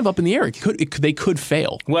is kind of up in the air. They could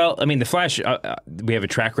fail. Well, I mean, The Flash, we have a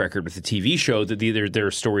track record with the TV show that there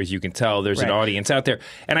are stories you can tell. There's an audience out there.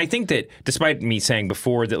 And I think that despite me saying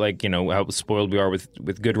before that, like, you know, how spoiled we are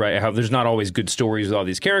with good how there's not always good stories with all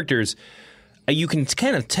these characters, you can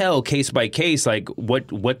kind of tell case by case, like what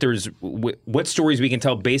stories we can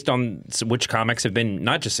tell based on which comics have been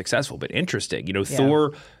not just successful but interesting. You know,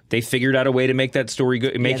 Thor, they figured out a way to make that story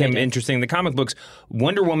good, make him interesting in the comic books.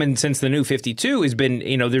 Wonder Woman, since the New 52, has been,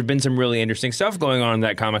 you know, there've been some really interesting stuff going on in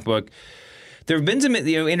that comic book. There have been some,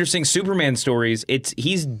 you know, interesting Superman stories.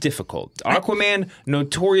 He's difficult. Aquaman,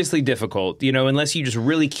 notoriously difficult. You know, unless you just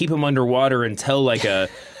really keep him underwater and tell like a.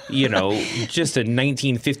 You know, just a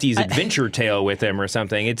 1950s adventure tale with him or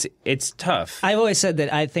something. It's tough. I've always said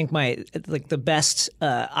that I think the best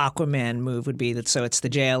Aquaman move would be that. So it's the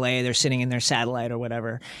JLA. They're sitting in their satellite or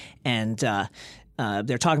whatever, and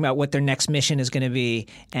they're talking about what their next mission is going to be.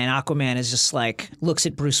 And Aquaman is just like looks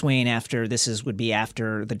at Bruce Wayne after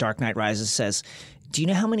The Dark Knight Rises, says, do you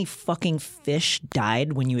know how many fucking fish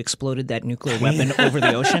died when you exploded that nuclear weapon over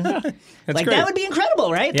the ocean? Like, great. That would be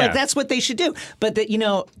incredible, right? Yeah. Like, that's what they should do. But, you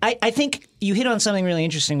know, I think you hit on something really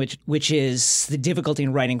interesting, which is the difficulty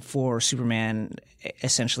in writing for Superman,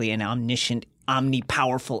 essentially an omniscient,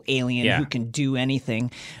 omnipowerful alien who can do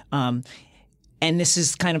anything. And this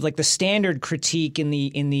is kind of like the standard critique in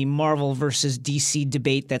the Marvel versus DC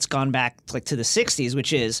debate that's gone back like to the 60s,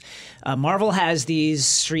 which is Marvel has these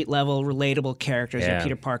street level relatable characters. Like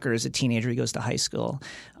Peter Parker is a teenager, he goes to high school.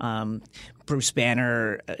 Bruce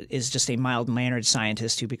Banner is just a mild-mannered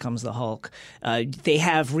scientist who becomes the Hulk. They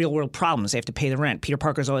have real-world problems. They have to pay the rent. Peter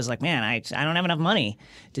Parker's always like, man, I don't have enough money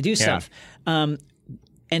to do stuff.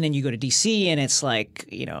 And then you go to DC, and it's like,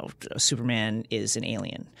 you know, Superman is an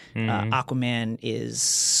alien. Aquaman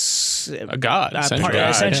is a god,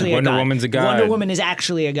 essentially. Wonder Woman's a god. Wonder Woman is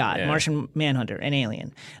actually a god. Martian Manhunter, an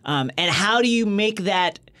alien. And how do you make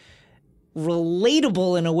that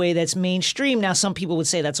relatable in a way that's mainstream? Now, some people would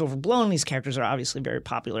say that's overblown. These characters are obviously very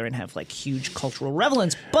popular and have like huge cultural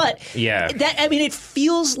relevance. But it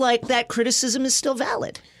feels like that criticism is still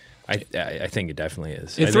valid. I think it definitely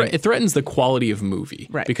is. It threatens the quality of movie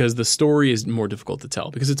because the story is more difficult to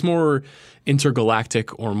tell because it's more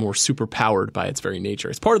intergalactic or more superpowered by its very nature.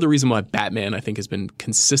 It's part of the reason why Batman, I think, has been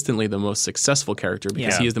consistently the most successful character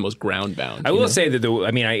because he is the most ground bound. I will say that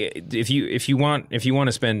if you want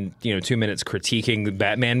to spend 2 minutes critiquing the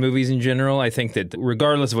Batman movies in general, I think that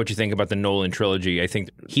regardless of what you think about the Nolan trilogy, I think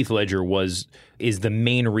Heath Ledger is the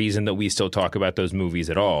main reason that we still talk about those movies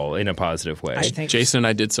at all in a positive way. I think Jason and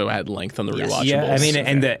I did so at length on the rewatchables. Yeah, I mean,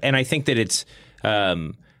 and I think that it's.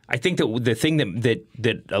 I think that the thing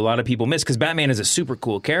that a lot of people miss, because Batman is a super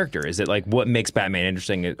cool character, is that like what makes Batman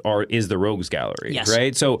interesting is the rogues gallery,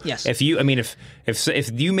 right? So if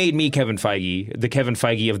you made me Kevin Feige, the Kevin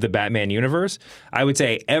Feige of the Batman universe, I would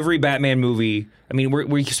say every Batman movie. I mean,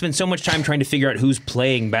 we spend so much time trying to figure out who's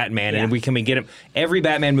playing Batman, and we get him. Every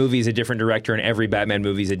Batman movie is a different director, and every Batman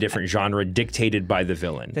movie is a different genre dictated by the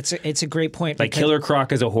villain. It's a great point. Like Killer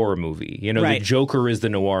Croc is a horror movie. The Joker is the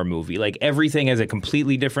noir movie. Like everything has a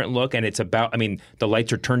completely different look, and it's about. I mean, the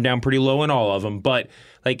lights are turned down pretty low in all of them, but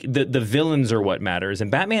like the villains are what matters,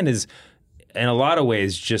 and Batman is, in a lot of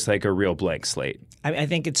ways, just like a real blank slate. I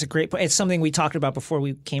think it's a great point. It's something we talked about before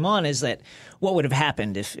we came on, is that what would have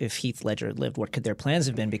happened if Heath Ledger had lived? What could their plans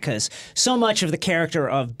have been? Because so much of the character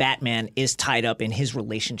of Batman is tied up in his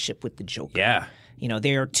relationship with the Joker. Yeah.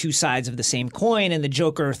 They are two sides of the same coin, and the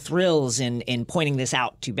Joker thrills in pointing this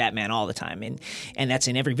out to Batman all the time. And that's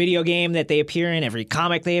in every video game that they appear in, every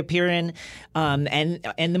comic they appear in, and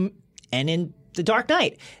in The Dark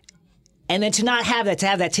Knight. And then to not have that, to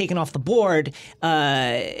have that taken off the board,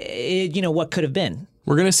 what could have been?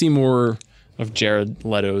 We're going to see more of Jared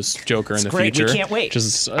Leto's Joker in the great. future. We can't wait.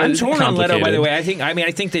 I'm torn on Leto, by the way. I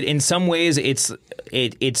think that in some ways it's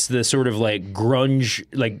the sort of like grunge,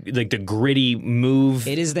 like the gritty move.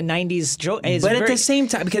 It is the 90s Joker. But at the same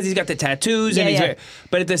time, because he's got the tattoos,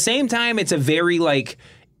 but at the same time, it's a very like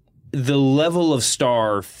the level of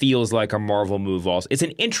star feels like a Marvel move. Also, it's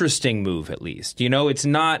an interesting move, at least. It's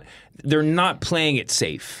not. They're not playing it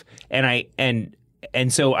safe, and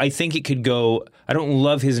so I think it could go. I don't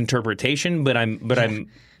love his interpretation, but I'm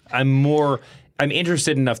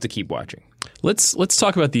interested enough to keep watching. Let's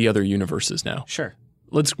talk about the other universes now. Sure.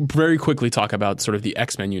 Let's very quickly talk about sort of the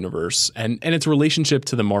X-Men universe and its relationship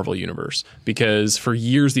to the Marvel universe, because for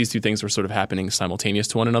years these two things were sort of happening simultaneous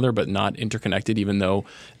to one another but not interconnected, even though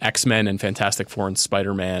X-Men and Fantastic Four and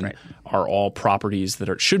Spider-Man are all properties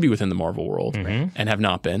that should be within the Marvel world and have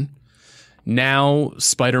not been. Now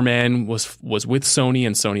Spider-Man was with Sony,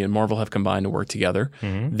 and Sony and Marvel have combined to work together.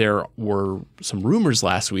 There were some rumors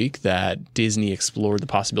last week that Disney explored the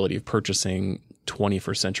possibility of purchasing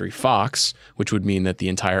 21st Century Fox, which would mean that the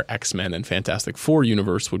entire X-Men and Fantastic Four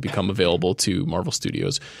universe would become available to Marvel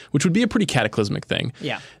Studios, which would be a pretty cataclysmic thing.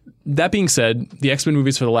 Yeah. That being said, the X-Men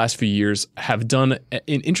movies for the last few years have done an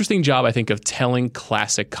interesting job, I think, of telling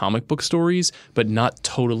classic comic book stories, but not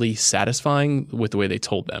totally satisfying with the way they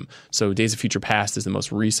told them. So Days of Future Past is the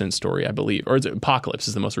most recent story, I believe, or Apocalypse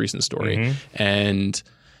is the most recent story. And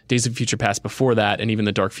Days of Future Past before that, and even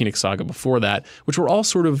the Dark Phoenix saga before that, which were all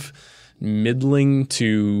sort of middling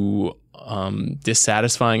to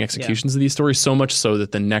dissatisfying executions of these stories, so much so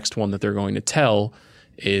that the next one that they're going to tell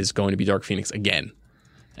is going to be Dark Phoenix again.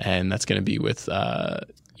 And that's going to be with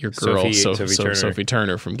your girl, Sophie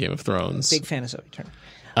Turner from Game of Thrones. Big fan of Sophie Turner.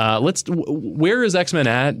 Where is X-Men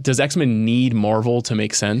at? Does X-Men need Marvel to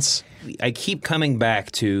make sense? I keep coming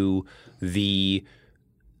back to the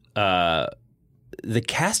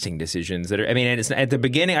casting decisions that are. I mean, it's at the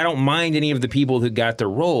beginning. I don't mind any of the people who got their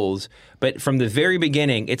roles, but from the very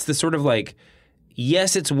beginning, it's the sort of like,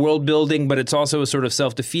 yes, it's world building, but it's also a sort of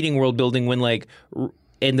self-defeating world building. When like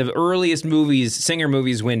in the earliest movies, Singer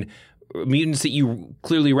movies, when mutants that you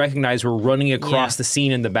clearly recognize were running across the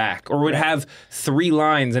scene in the back, or would have 3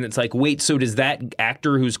 lines, and it's like, wait, so does that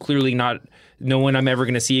actor who's clearly no one I'm ever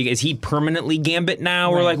going to see, is he permanently Gambit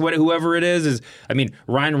now, or like whoever it is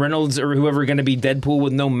Ryan Reynolds or whoever going to be Deadpool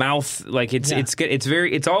with no mouth? Like it's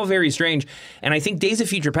all very strange. And I think Days of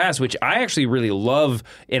Future Past, which I actually really love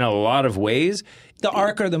in a lot of ways, the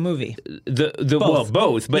arc or the movie,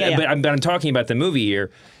 both. But I'm talking about the movie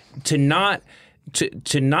here. To not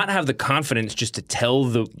have the confidence just to tell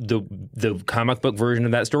the comic book version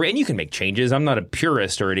of that story, and you can make changes. I'm not a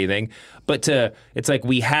purist or anything, but it's like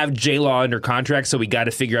we have J-Law under contract, so we got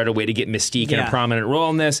to figure out a way to get Mystique in a prominent role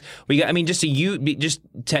in this.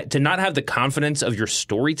 To not have the confidence of your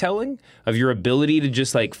storytelling, of your ability to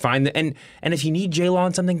just like find and if you need J-Law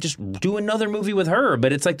in something, just do another movie with her.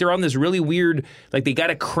 But it's like they're on this really weird, like they got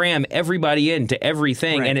to cram everybody into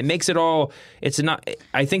everything, and it makes it all. It's not.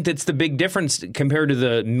 I think that's the big difference compared to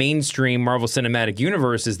the mainstream Marvel Cinematic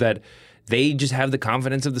Universe, is that they just have the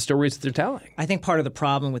confidence of the stories that they're telling. I think part of the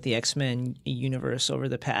problem with the X-Men universe over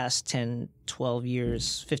the past 10, 12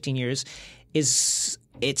 years, 15 years is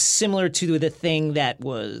it's similar to the thing that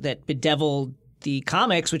bedeviled the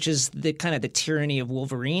comics, which is the kind of the tyranny of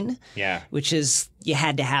Wolverine. Yeah. Which is you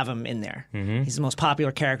had to have him in there. Mm-hmm. He's the most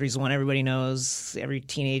popular character. He's the one everybody knows. Every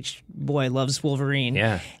teenage boy loves Wolverine.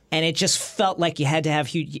 Yeah. And it just felt like you had to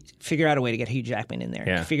figure out a way to get Hugh Jackman in there.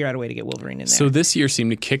 Yeah. Figure out a way to get Wolverine in there. So this year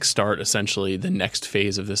seemed to kickstart essentially the next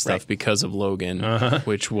phase of this stuff because of Logan,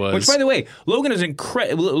 which, by the way, Logan is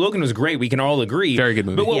incredible. Logan was great. We can all agree. Very good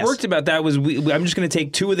movie. But what worked about that was I'm just going to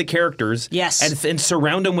take 2 of the characters and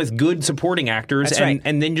surround them with good supporting actors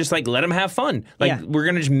and then just like let them have fun. Like we're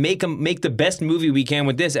going to just make the best movie we can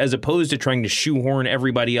with this, as opposed to trying to shoehorn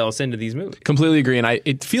everybody else into these movies. Completely agree. And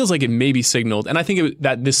it feels like it maybe signaled, and I think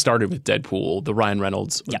that this started with Deadpool, the Ryan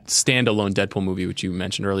Reynolds standalone Deadpool movie, which you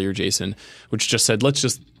mentioned earlier, Jason, which just said, let's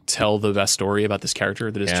just tell the best story about this character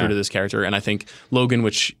that is true to this character. And I think Logan,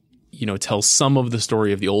 which tells some of the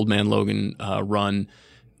story of the Old Man Logan run,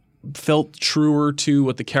 felt truer to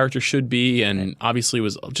what the character should be, and obviously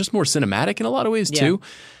was just more cinematic in a lot of ways too.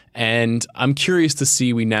 And I'm curious to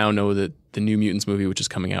see, we now know that the New Mutants movie, which is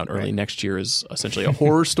coming out early next year, is essentially a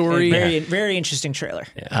horror story. Very interesting trailer.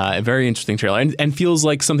 A very interesting trailer, and feels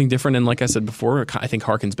like something different. And like I said before, I think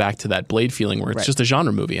harkens back to that Blade feeling where it's just a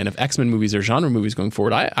genre movie. And if X-Men movies are genre movies going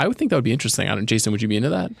forward, I would think that would be interesting. I don't, Jason, would you be into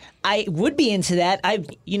that? I would be into that.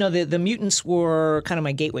 The mutants were kind of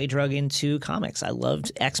my gateway drug into comics. I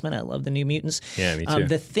loved X-Men. I loved the New Mutants. Yeah, me too.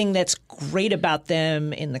 The thing that's great about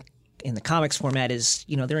them in the comics format is,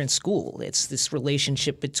 they're in school. It's this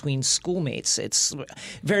relationship between schoolmates. It's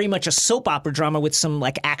very much a soap opera drama with some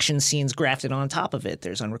like action scenes grafted on top of it.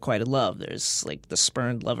 There's unrequited love. There's like the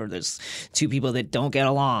spurned lover. There's two people that don't get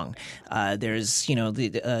along. There's,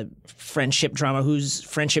 the friendship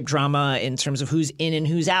drama in terms of who's in and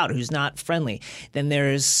who's out, who's not friendly. Then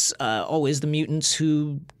there's always the mutants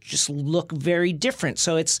who just look very different.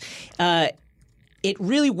 So it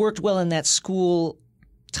really worked well in that school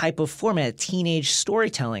type of format, teenage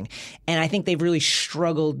storytelling. And I think they've really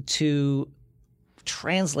struggled to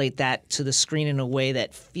translate that to the screen in a way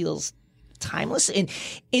that feels timeless.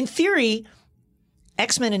 In theory,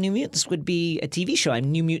 X-Men and New Mutants would be a TV show.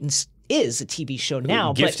 New Mutants is a TV show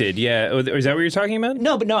now. Gifted, yeah. Oh, is that what you're talking about?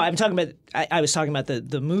 No, I'm talking about I was talking about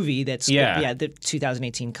the movie that's the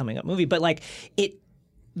 2018 coming up movie. But like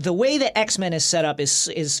the way that X-Men is set up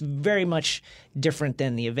is very much different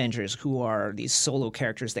than the Avengers, who are these solo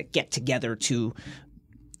characters that get together to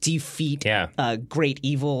defeat great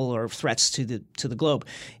evil or threats to the globe.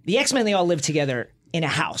 The X-Men, they all live together in a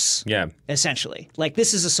house, essentially. Like,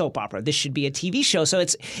 this is a soap opera. This should be a TV show. So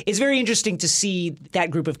it's very interesting to see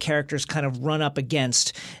that group of characters kind of run up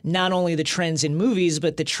against not only the trends in movies,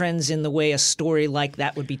 but the trends in the way a story like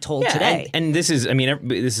that would be told today. And this is,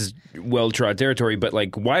 this is well-trod territory, but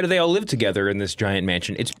like, why do they all live together in this giant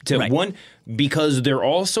mansion? It's one, because they're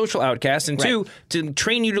all social outcasts, and two, to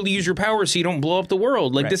train you to use your power so you don't blow up the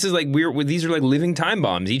world. Like, this is like these are like living time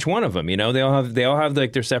bombs, each one of them. They all have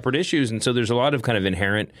like their separate issues, and so there's a lot of kind of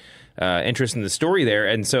inherent interest in the story there.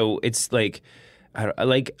 And so it's like,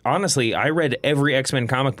 honestly, I read every X-Men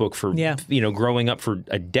comic book for growing up for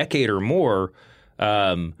a decade or more.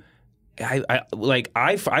 I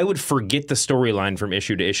would forget the storyline from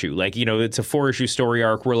issue to issue. Like, it's a 4-issue story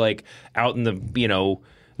arc. We're like out in the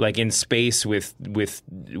like in space with I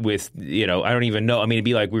don't even know. I mean, it'd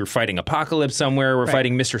be like we were fighting Apocalypse somewhere. We're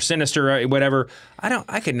fighting Mr. Sinister, whatever.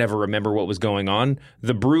 I could never remember what was going on.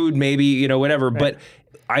 The Brood, maybe, whatever. Right. But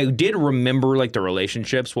I did remember like the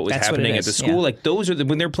relationships, what was happening at the school. Yeah. Like those are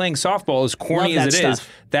when they're playing softball, as corny as it is,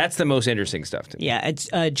 that's the most interesting stuff to me. Yeah,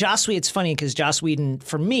 Joss Whedon. It's funny because Joss Whedon,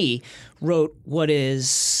 for me, wrote what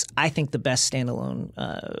is, I think, the best standalone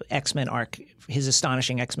X-Men arc. His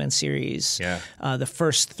Astonishing X-Men series, the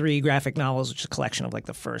first 3 graphic novels, which is a collection of like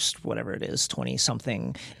the first, whatever it is,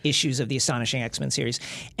 20-something issues of the Astonishing X-Men series.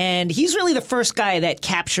 And he's really the first guy that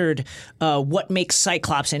captured what makes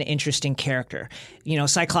Cyclops an interesting character.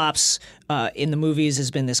 Cyclops in the movies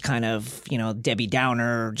has been this kind of, Debbie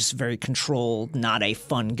Downer, just very controlled, not a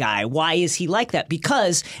fun guy. Why is he like that?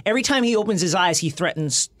 Because every time he opens his eyes, he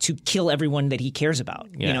threatens to kill everyone that he cares about.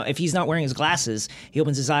 Yeah. If he's not wearing his glasses, he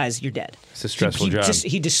opens his eyes, you're dead. It's a stressful job.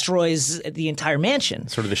 He destroys the entire mansion.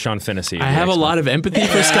 Sort of the Sean Fennessy. I have a lot of empathy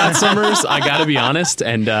for Scott Summers. I got to be honest,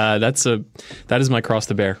 and that is my cross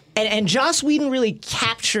to bear. And Joss Whedon really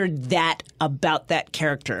captured that about that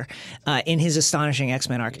character in his Astonishing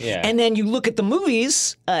X-Men arc. Yeah. And then you look at the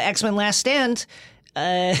movies, X-Men Last Stand,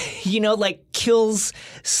 kills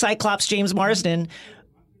Cyclops James Marsden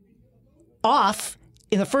off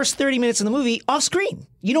in the first 30 minutes of the movie off screen.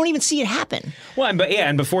 You don't even see it happen. Well,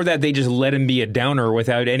 and before that, they just let him be a downer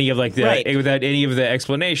without any of like without any of the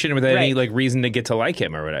explanation, without any like reason to get to like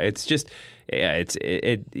him or whatever. It's just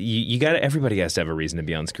you got everybody has to have a reason to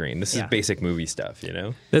be on screen. This is basic movie stuff,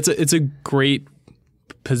 It's a great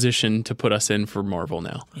position to put us in for Marvel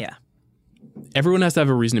now. Yeah. Everyone has to have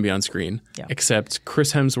a reason to be on screen, except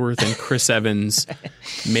Chris Hemsworth and Chris Evans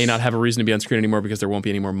may not have a reason to be on screen anymore because there won't be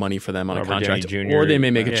any more money for them on a contract. Or they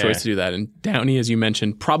may make a choice to do that. And Downey, as you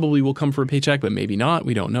mentioned, probably will come for a paycheck, but maybe not.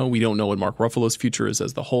 We don't know. We don't know what Mark Ruffalo's future is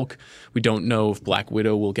as the Hulk. We don't know if Black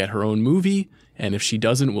Widow will get her own movie. And if she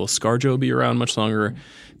doesn't, will ScarJo be around much longer?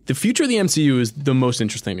 The future of the MCU is the most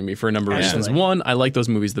interesting to me for a number of reasons. 1, I like those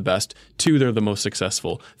movies the best. 2, they're the most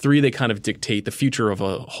successful. 3, they kind of dictate the future of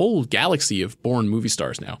a whole galaxy of born movie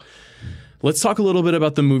stars now. Let's talk a little bit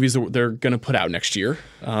about the movies that they're going to put out next year.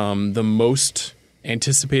 The most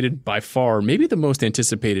anticipated by far, maybe the most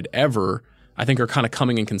anticipated ever, I think are kind of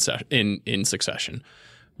coming in succession.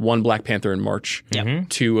 1, Black Panther in March.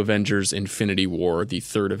 2, Avengers Infinity War, the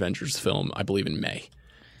 3rd Avengers film, I believe in May.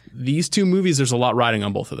 These 2 movies, there's a lot riding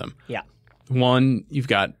on both of them. Yeah. 1, you've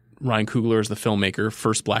got Ryan Coogler is the filmmaker,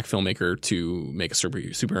 first black filmmaker to make a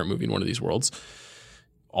superhero movie in one of these worlds.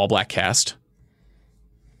 All black cast.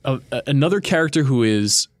 Another character who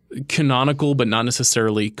is canonical but not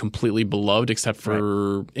necessarily completely beloved, except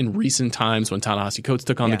for in recent times when Ta-Nehisi Coates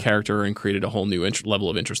took on the character and created a whole new level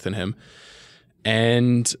of interest in him.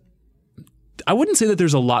 And I wouldn't say that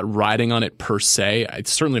there's a lot riding on it per se. I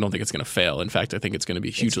certainly don't think it's going to fail. In fact, I think it's going to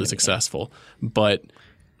be hugely successful. But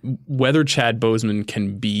whether Chad Boseman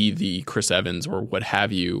can be the Chris Evans or what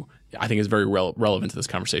have you, I think is very relevant to this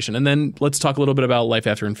conversation. And then let's talk a little bit about Life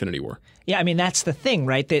After Infinity War. Yeah, I mean, that's the thing,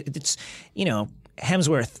 right? That it's,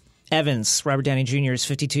 Hemsworth, Evans, Robert Downey Jr. is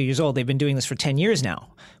 52 years old. They've been doing this for 10 years now.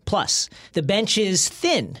 Plus, the bench is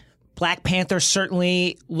thin. Black Panther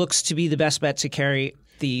certainly looks to be the best bet to carry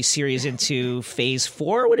the series into Phase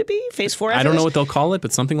 4, would it be? Phase 4? I don't know what they'll call it,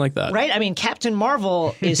 but something like that. Right? I mean, Captain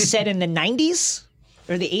Marvel is set in the 90s?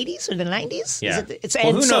 Or the 80s or the 90s? Yeah.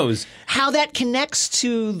 Who knows? How that connects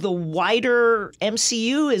to the wider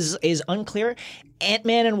MCU is unclear.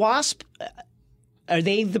 Ant-Man and Wasp, are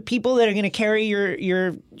they the people that are going to carry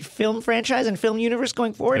your film franchise and film universe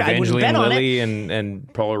going forward? I wouldn't bet on Lilly it.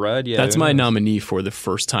 and Paula Rudd. Yeah, that's my nominee for the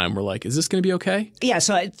first time. We're like, is this going to be okay? Yeah,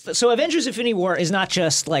 so Avengers Infinity War is not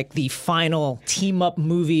just like the final team-up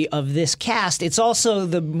movie of this cast. It's also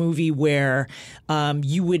the movie where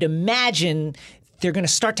you would imagine they're going to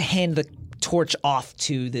start to hand the torch off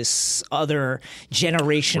to this other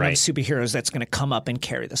generation of superheroes that's going to come up and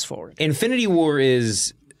carry this forward. Infinity War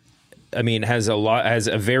has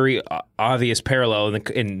a very obvious parallel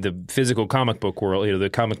in the physical comic book world, the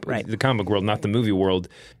comic world, not the movie world.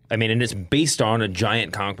 I mean, and it's based on a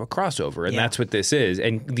giant comic book crossover, and that's what this is.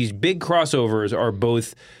 And these big crossovers are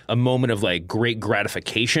both a moment of like great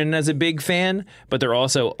gratification as a big fan, but they're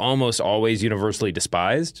also almost always universally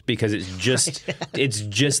despised because it's just it's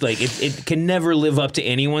just like it can never live up to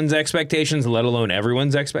anyone's expectations, let alone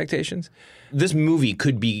everyone's expectations. This movie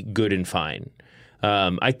could be good and fine.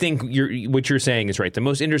 I think what you're saying is right. The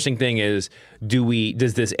most interesting thing is,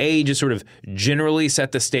 does this A, just sort of generally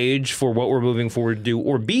set the stage for what we're moving forward to do,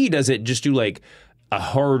 or B, does it just do like a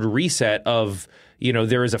hard reset of,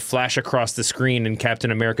 there is a flash across the screen and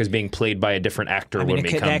Captain America is being played by a different actor when we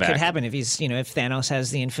come back. That could happen if if Thanos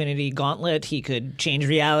has the Infinity Gauntlet, he could change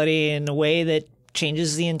reality in a way that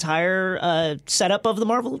changes the entire setup of the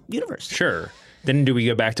Marvel universe. Sure. Then do we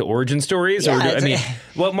go back to origin stories? Yeah,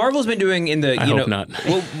 what Marvel's been doing in the, I hope not.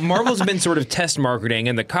 Well, Marvel's been sort of test marketing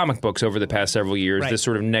in the comic books over the past several years, this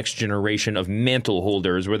sort of next generation of mantle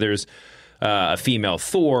holders where there's a female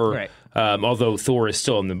Thor. Right. Although Thor is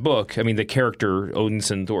still in the book. I mean, the character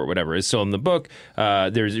Odinson Thor, whatever, is still in the book.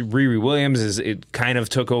 There's Riri Williams. It kind of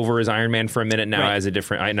took over as Iron Man for a minute. Now as a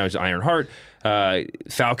different, I know it's Ironheart.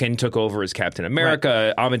 Falcon took over as Captain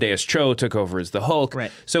America. Amadeus Cho took over as the Hulk.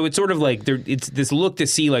 Right. So it's sort of like it's this look to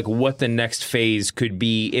see like what the next phase could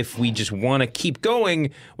be if we just want to keep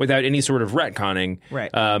going without any sort of retconning.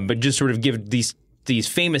 Right. But just sort of give these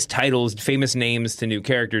famous titles, famous names to new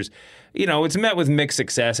characters. It's met with mixed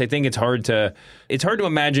success. I think it's hard to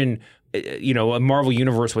imagine, a Marvel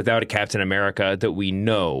universe without a Captain America that we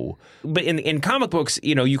know. But in comic books,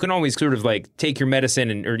 you can always sort of like take your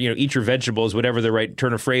medicine or eat your vegetables, whatever the right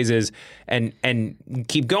turn of phrase is, and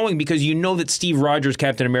keep going because that Steve Rogers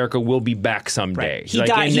Captain America will be back someday.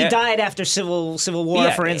 Right. He died after Civil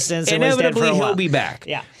War, for instance, and inevitably was dead for a while. he'll be back.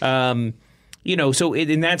 Yeah. So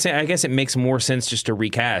in that sense, I guess it makes more sense just to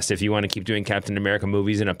recast if you want to keep doing Captain America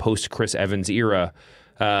movies in a post-Chris Evans era.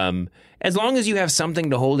 As long as you have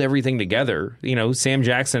something to hold everything together, Sam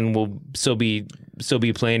Jackson will still be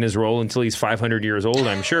playing his role until he's 500 years old,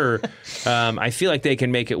 I'm sure. I feel like they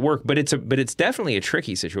can make it work, but it's definitely a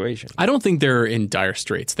tricky situation. I don't think they're in dire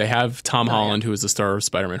straits. They have Tom Holland, who is the star of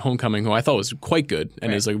Spider-Man Homecoming, who I thought was quite good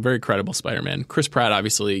and is a very credible Spider-Man. Chris Pratt,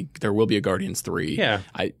 obviously, there will be a Guardians 3. Yeah.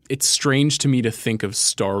 It's strange to me to think of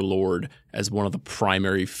Star-Lord as one of the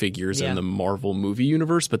primary figures in the Marvel movie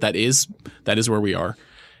universe, but that is where we are.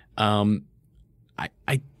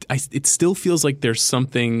 It still feels like there's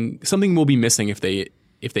something will be missing if they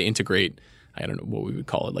integrate, I don't know what we would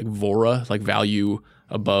call it, like Vora, like value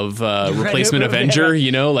above replacement Avenger.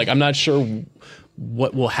 Like I'm not sure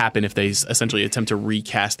what will happen if they essentially attempt to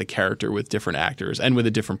recast the character with different actors and with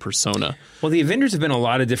a different persona. Well, the Avengers have meant a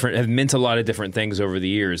lot of different things over the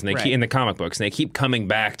years, and they keep in the comic books, and they keep coming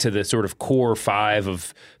back to the sort of core five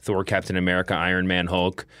of Thor, Captain America, Iron Man,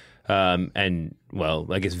 Hulk. And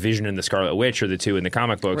I guess Vision and the Scarlet Witch are the two in the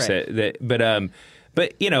comic books. Right.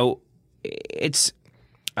 But it's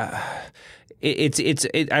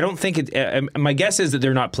I don't think it. My guess is that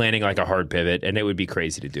they're not planning like a hard pivot, and it would be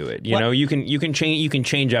crazy to do it. You know, you can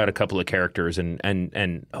change out a couple of characters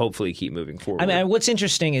and hopefully keep moving forward. I mean, what's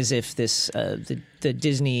interesting is if this the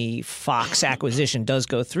Disney Fox acquisition does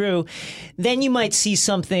go through, then you might see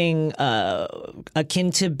something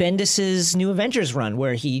akin to Bendis's New Avengers run,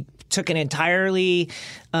 where he took an entirely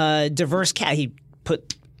diverse cast. He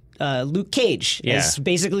put Luke Cage as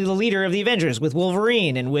basically the leader of the Avengers, with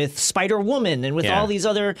Wolverine and with Spider-Woman and with all these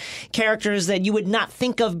other characters that you would not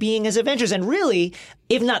think of being as Avengers. And really,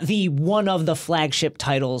 if not one of the flagship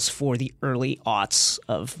titles for the early aughts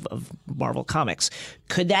of Marvel Comics.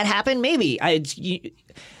 Could that happen? Maybe.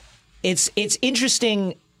 It's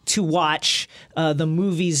interesting to watch the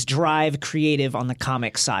movies drive creative on the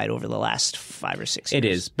comic side over the last 5 or 6 years. It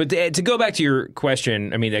is. But to go back to your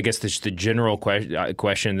question, I mean, I guess the general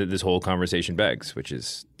question that this whole conversation begs, which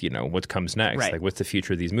is, you know, what comes next? Right. Like, what's the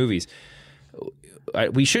future of these movies?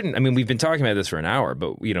 We shouldn't. I mean, we've been talking about this for an hour,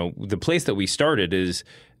 but, you know, the place that we started is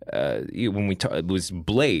when it was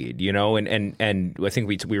Blade, you know, and I think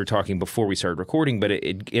we were talking before we started recording, but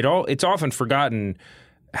it's often forgotten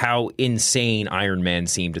how insane Iron Man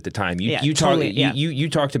seemed at the time. You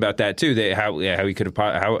talked about that too. That how he could have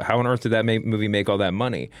how on earth did that movie make all that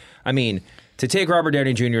money? I mean, to take Robert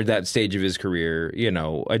Downey Jr. at that stage of his career, you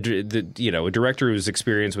know, a director who's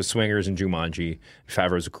experienced with Swingers and Jumanji.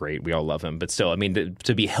 Favreau's great. We all love him. But still, I mean,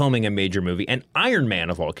 to be helming a major movie. And Iron Man,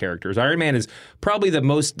 of all characters. Iron Man is probably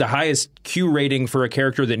the highest Q rating for a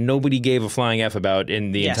character that nobody gave a flying F about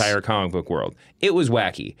in the entire comic book world. It was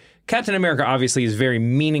wacky. Captain America obviously is very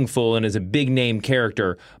meaningful and is a big name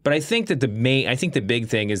character, but I think that the big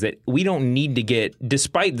thing is that we don't need to get,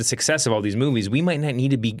 despite the success of all these movies, we might not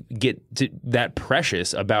need to get to that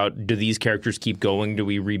precious about, do these characters keep going, do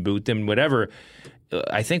we reboot them, whatever.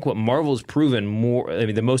 I think what Marvel's proven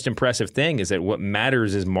the most impressive thing is that what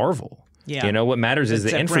matters is Marvel. Yeah. You know, what matters is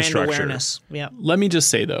the infrastructure. Brand awareness. Yeah. Let me just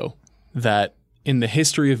say, though, that in the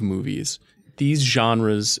history of movies, these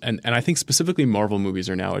genres, and I think specifically Marvel movies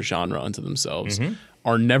are now a genre unto themselves,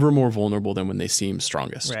 are never more vulnerable than when they seem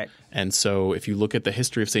strongest. Right. And so if you look at the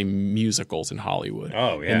history of, say, musicals in Hollywood,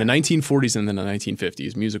 in the 1940s and then the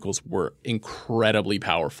 1950s, musicals were incredibly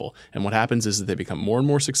powerful. And what happens is that they become more and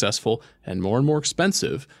more successful and more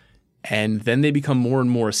expensive, and then they become more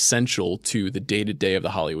and more essential to the day-to-day of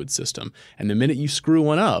the Hollywood system. And the minute you screw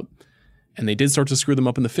one up, and they did start to screw them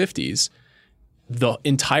up in the 50s, the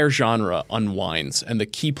entire genre unwinds, and the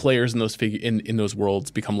key players in those in those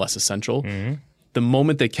worlds become less essential. The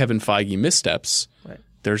moment that Kevin Feige missteps,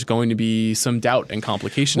 there's going to be some doubt and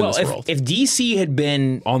complication in this world. If DC had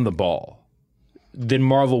been on the ball, then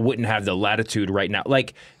Marvel wouldn't have the latitude right now.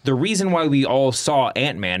 Like, the reason why we all saw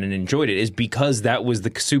Ant-Man and enjoyed it is because that was the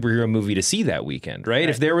superhero movie to see that weekend, right?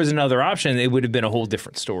 If there was another option, it would have been a whole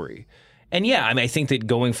different story. And yeah, I mean, I think that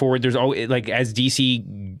going forward, there's always, like, as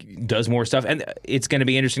DC does more stuff, and it's going to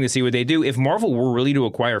be interesting to see what they do. If Marvel were really to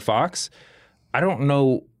acquire Fox, I don't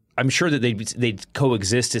know. I'm sure that they'd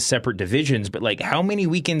coexist as separate divisions, but like, how many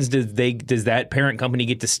weekends does that parent company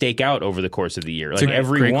get to stake out over the course of the year? Like,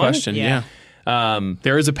 every great one? question. Yeah.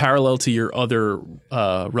 There is a parallel to your other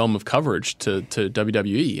realm of coverage to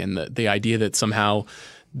WWE, and the idea that somehow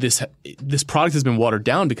this product has been watered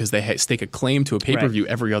down because they stake a claim to a pay-per-view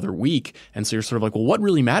every other week. And so you're sort of like, well, what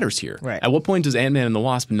really matters here? Right. At what point does Ant-Man and the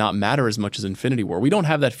Wasp not matter as much as Infinity War? We don't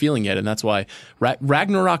have that feeling yet, and that's why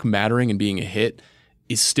Ragnarok mattering and being a hit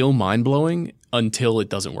is still mind-blowing until it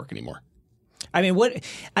doesn't work anymore. I mean,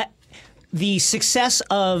 the success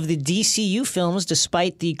of the DCU films,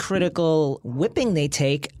 despite the critical whipping they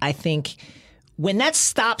take, I think when that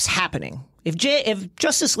stops happening, if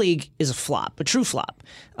Justice League is a flop, a true flop,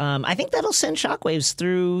 I think that'll send shockwaves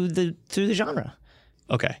through the genre.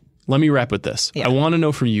 Okay. Let me wrap with this. Yeah. I want to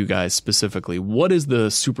know from you guys specifically, what is the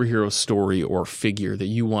superhero story or figure that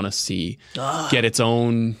you want to see get its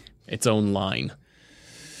own line?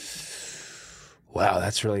 Wow,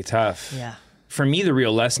 that's really tough. Yeah. For me, the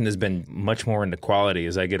real lesson has been much more into quality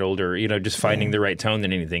as I get older, you know, just finding the right tone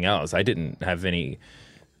than anything else. I didn't have any.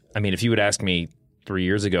 I mean, if you would ask me 3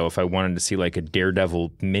 years ago if I wanted to see like a Daredevil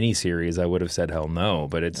miniseries, I would have said hell no.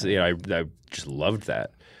 But it's, you know, I just loved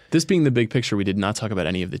that. This being the big picture, we did not talk about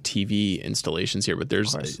any of the TV installations here, but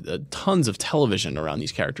there's tons of television around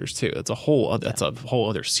these characters too. That's a whole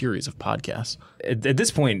other series of podcasts. At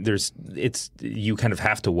this point, you kind of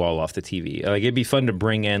have to wall off the TV. Like, it'd be fun to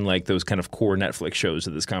bring in like those kind of core Netflix shows to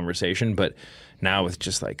this conversation, but now with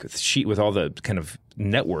just like with all the kind of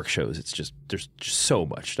network shows, there's just so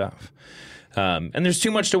much stuff. And there's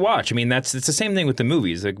too much to watch. I mean, it's the same thing with the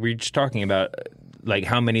movies. Like, we're just talking about, like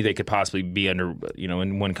how many they could possibly be under,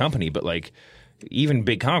 in one company. But like even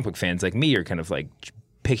big comic book fans like me are kind of like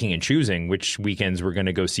picking and choosing which weekends we're going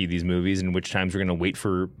to go see these movies and which times we're going to wait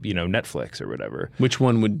for, Netflix or whatever. Which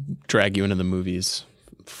one would drag you into the movies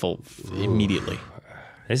immediately?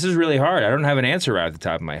 This is really hard. I don't have an answer right at the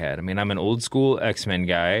top of my head. I mean, I'm an old school X-Men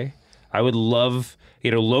guy. I would love,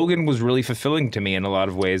 Logan was really fulfilling to me in a lot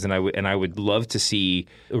of ways, and I would love to see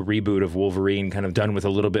a reboot of Wolverine kind of done with a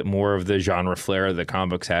little bit more of the genre flair the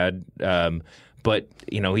comic books had. But,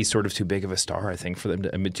 he's sort of too big of a star, I think, for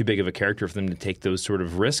them too big of a character for them to take those sort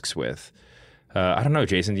of risks with. I don't know,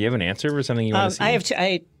 Jason, do you have an answer for something you want to see? I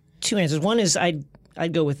have two answers. One is I'd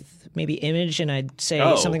go with maybe Image, and I'd say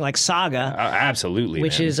something like Saga. Absolutely,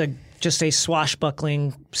 which man. is just a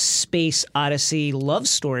swashbuckling space odyssey love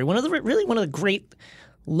story. One of the great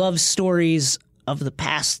love stories of the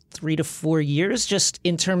past 3 to 4 years, just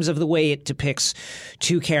in terms of the way it depicts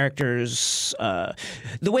two characters,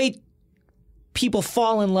 the way people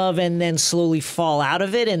fall in love and then slowly fall out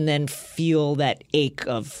of it and then feel that ache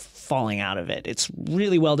of falling out of it. It's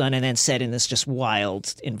really well done, and then set in this just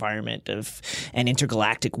wild environment of an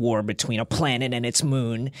intergalactic war between a planet and its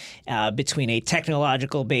moon, between a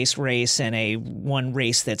technological based race and a one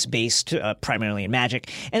race that's based primarily in magic.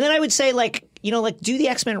 And then I would say do the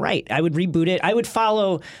X-Men right. I would reboot it. I would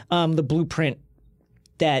follow the blueprint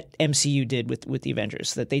that MCU did with the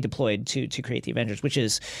Avengers, that they deployed to create the Avengers, which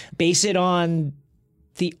is base it on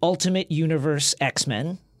the Ultimate Universe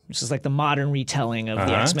X-Men. This is like the modern retelling of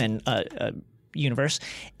the X-Men universe,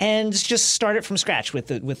 and just start it from scratch with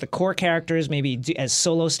the core characters, maybe as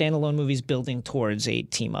solo standalone movies, building towards a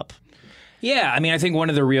team up. Yeah, I mean, I think one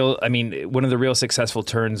of the real successful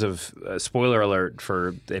turns of spoiler alert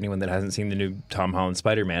for anyone that hasn't seen the new Tom Holland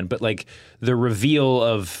Spider-Man, but like the reveal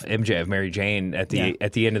of MJ, of Mary Jane at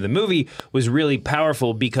the end of the movie was really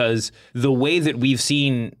powerful, because the way that we've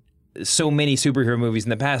seen so many superhero movies in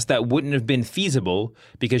the past, that wouldn't have been feasible,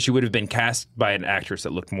 because she would have been cast by an actress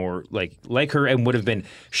that looked more like her and would have been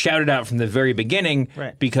shouted out from the very beginning,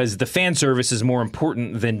 right. Because the fan service is more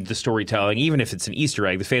important than the storytelling. Even if it's an Easter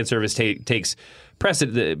egg, the fan service takes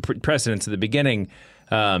precedence at the beginning.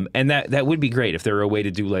 And that would be great if there were a way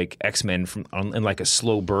to do like X-Men in like a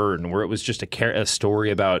slow burn, where it was just a story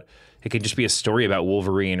about. It could just be a story about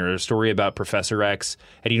Wolverine or a story about Professor X,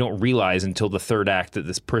 and you don't realize until the third act that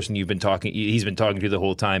this person he's been talking to the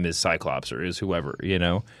whole time is Cyclops or is whoever,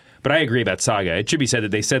 But I agree about Saga. It should be said that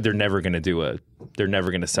they said they're never going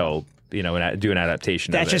to sell, do an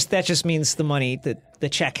adaptation of it. That just means the money, that the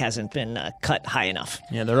check hasn't been cut high enough.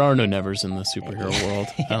 Yeah, there are no nevers in the superhero world.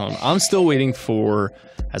 I'm still waiting for,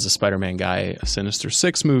 as a Spider-Man guy, a Sinister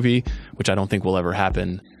Six movie, which I don't think will ever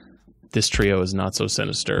happen. This trio is not so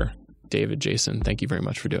sinister. David, Jason, thank you very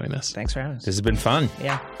much for doing this. Thanks for having us. This has been fun.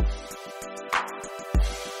 Yeah.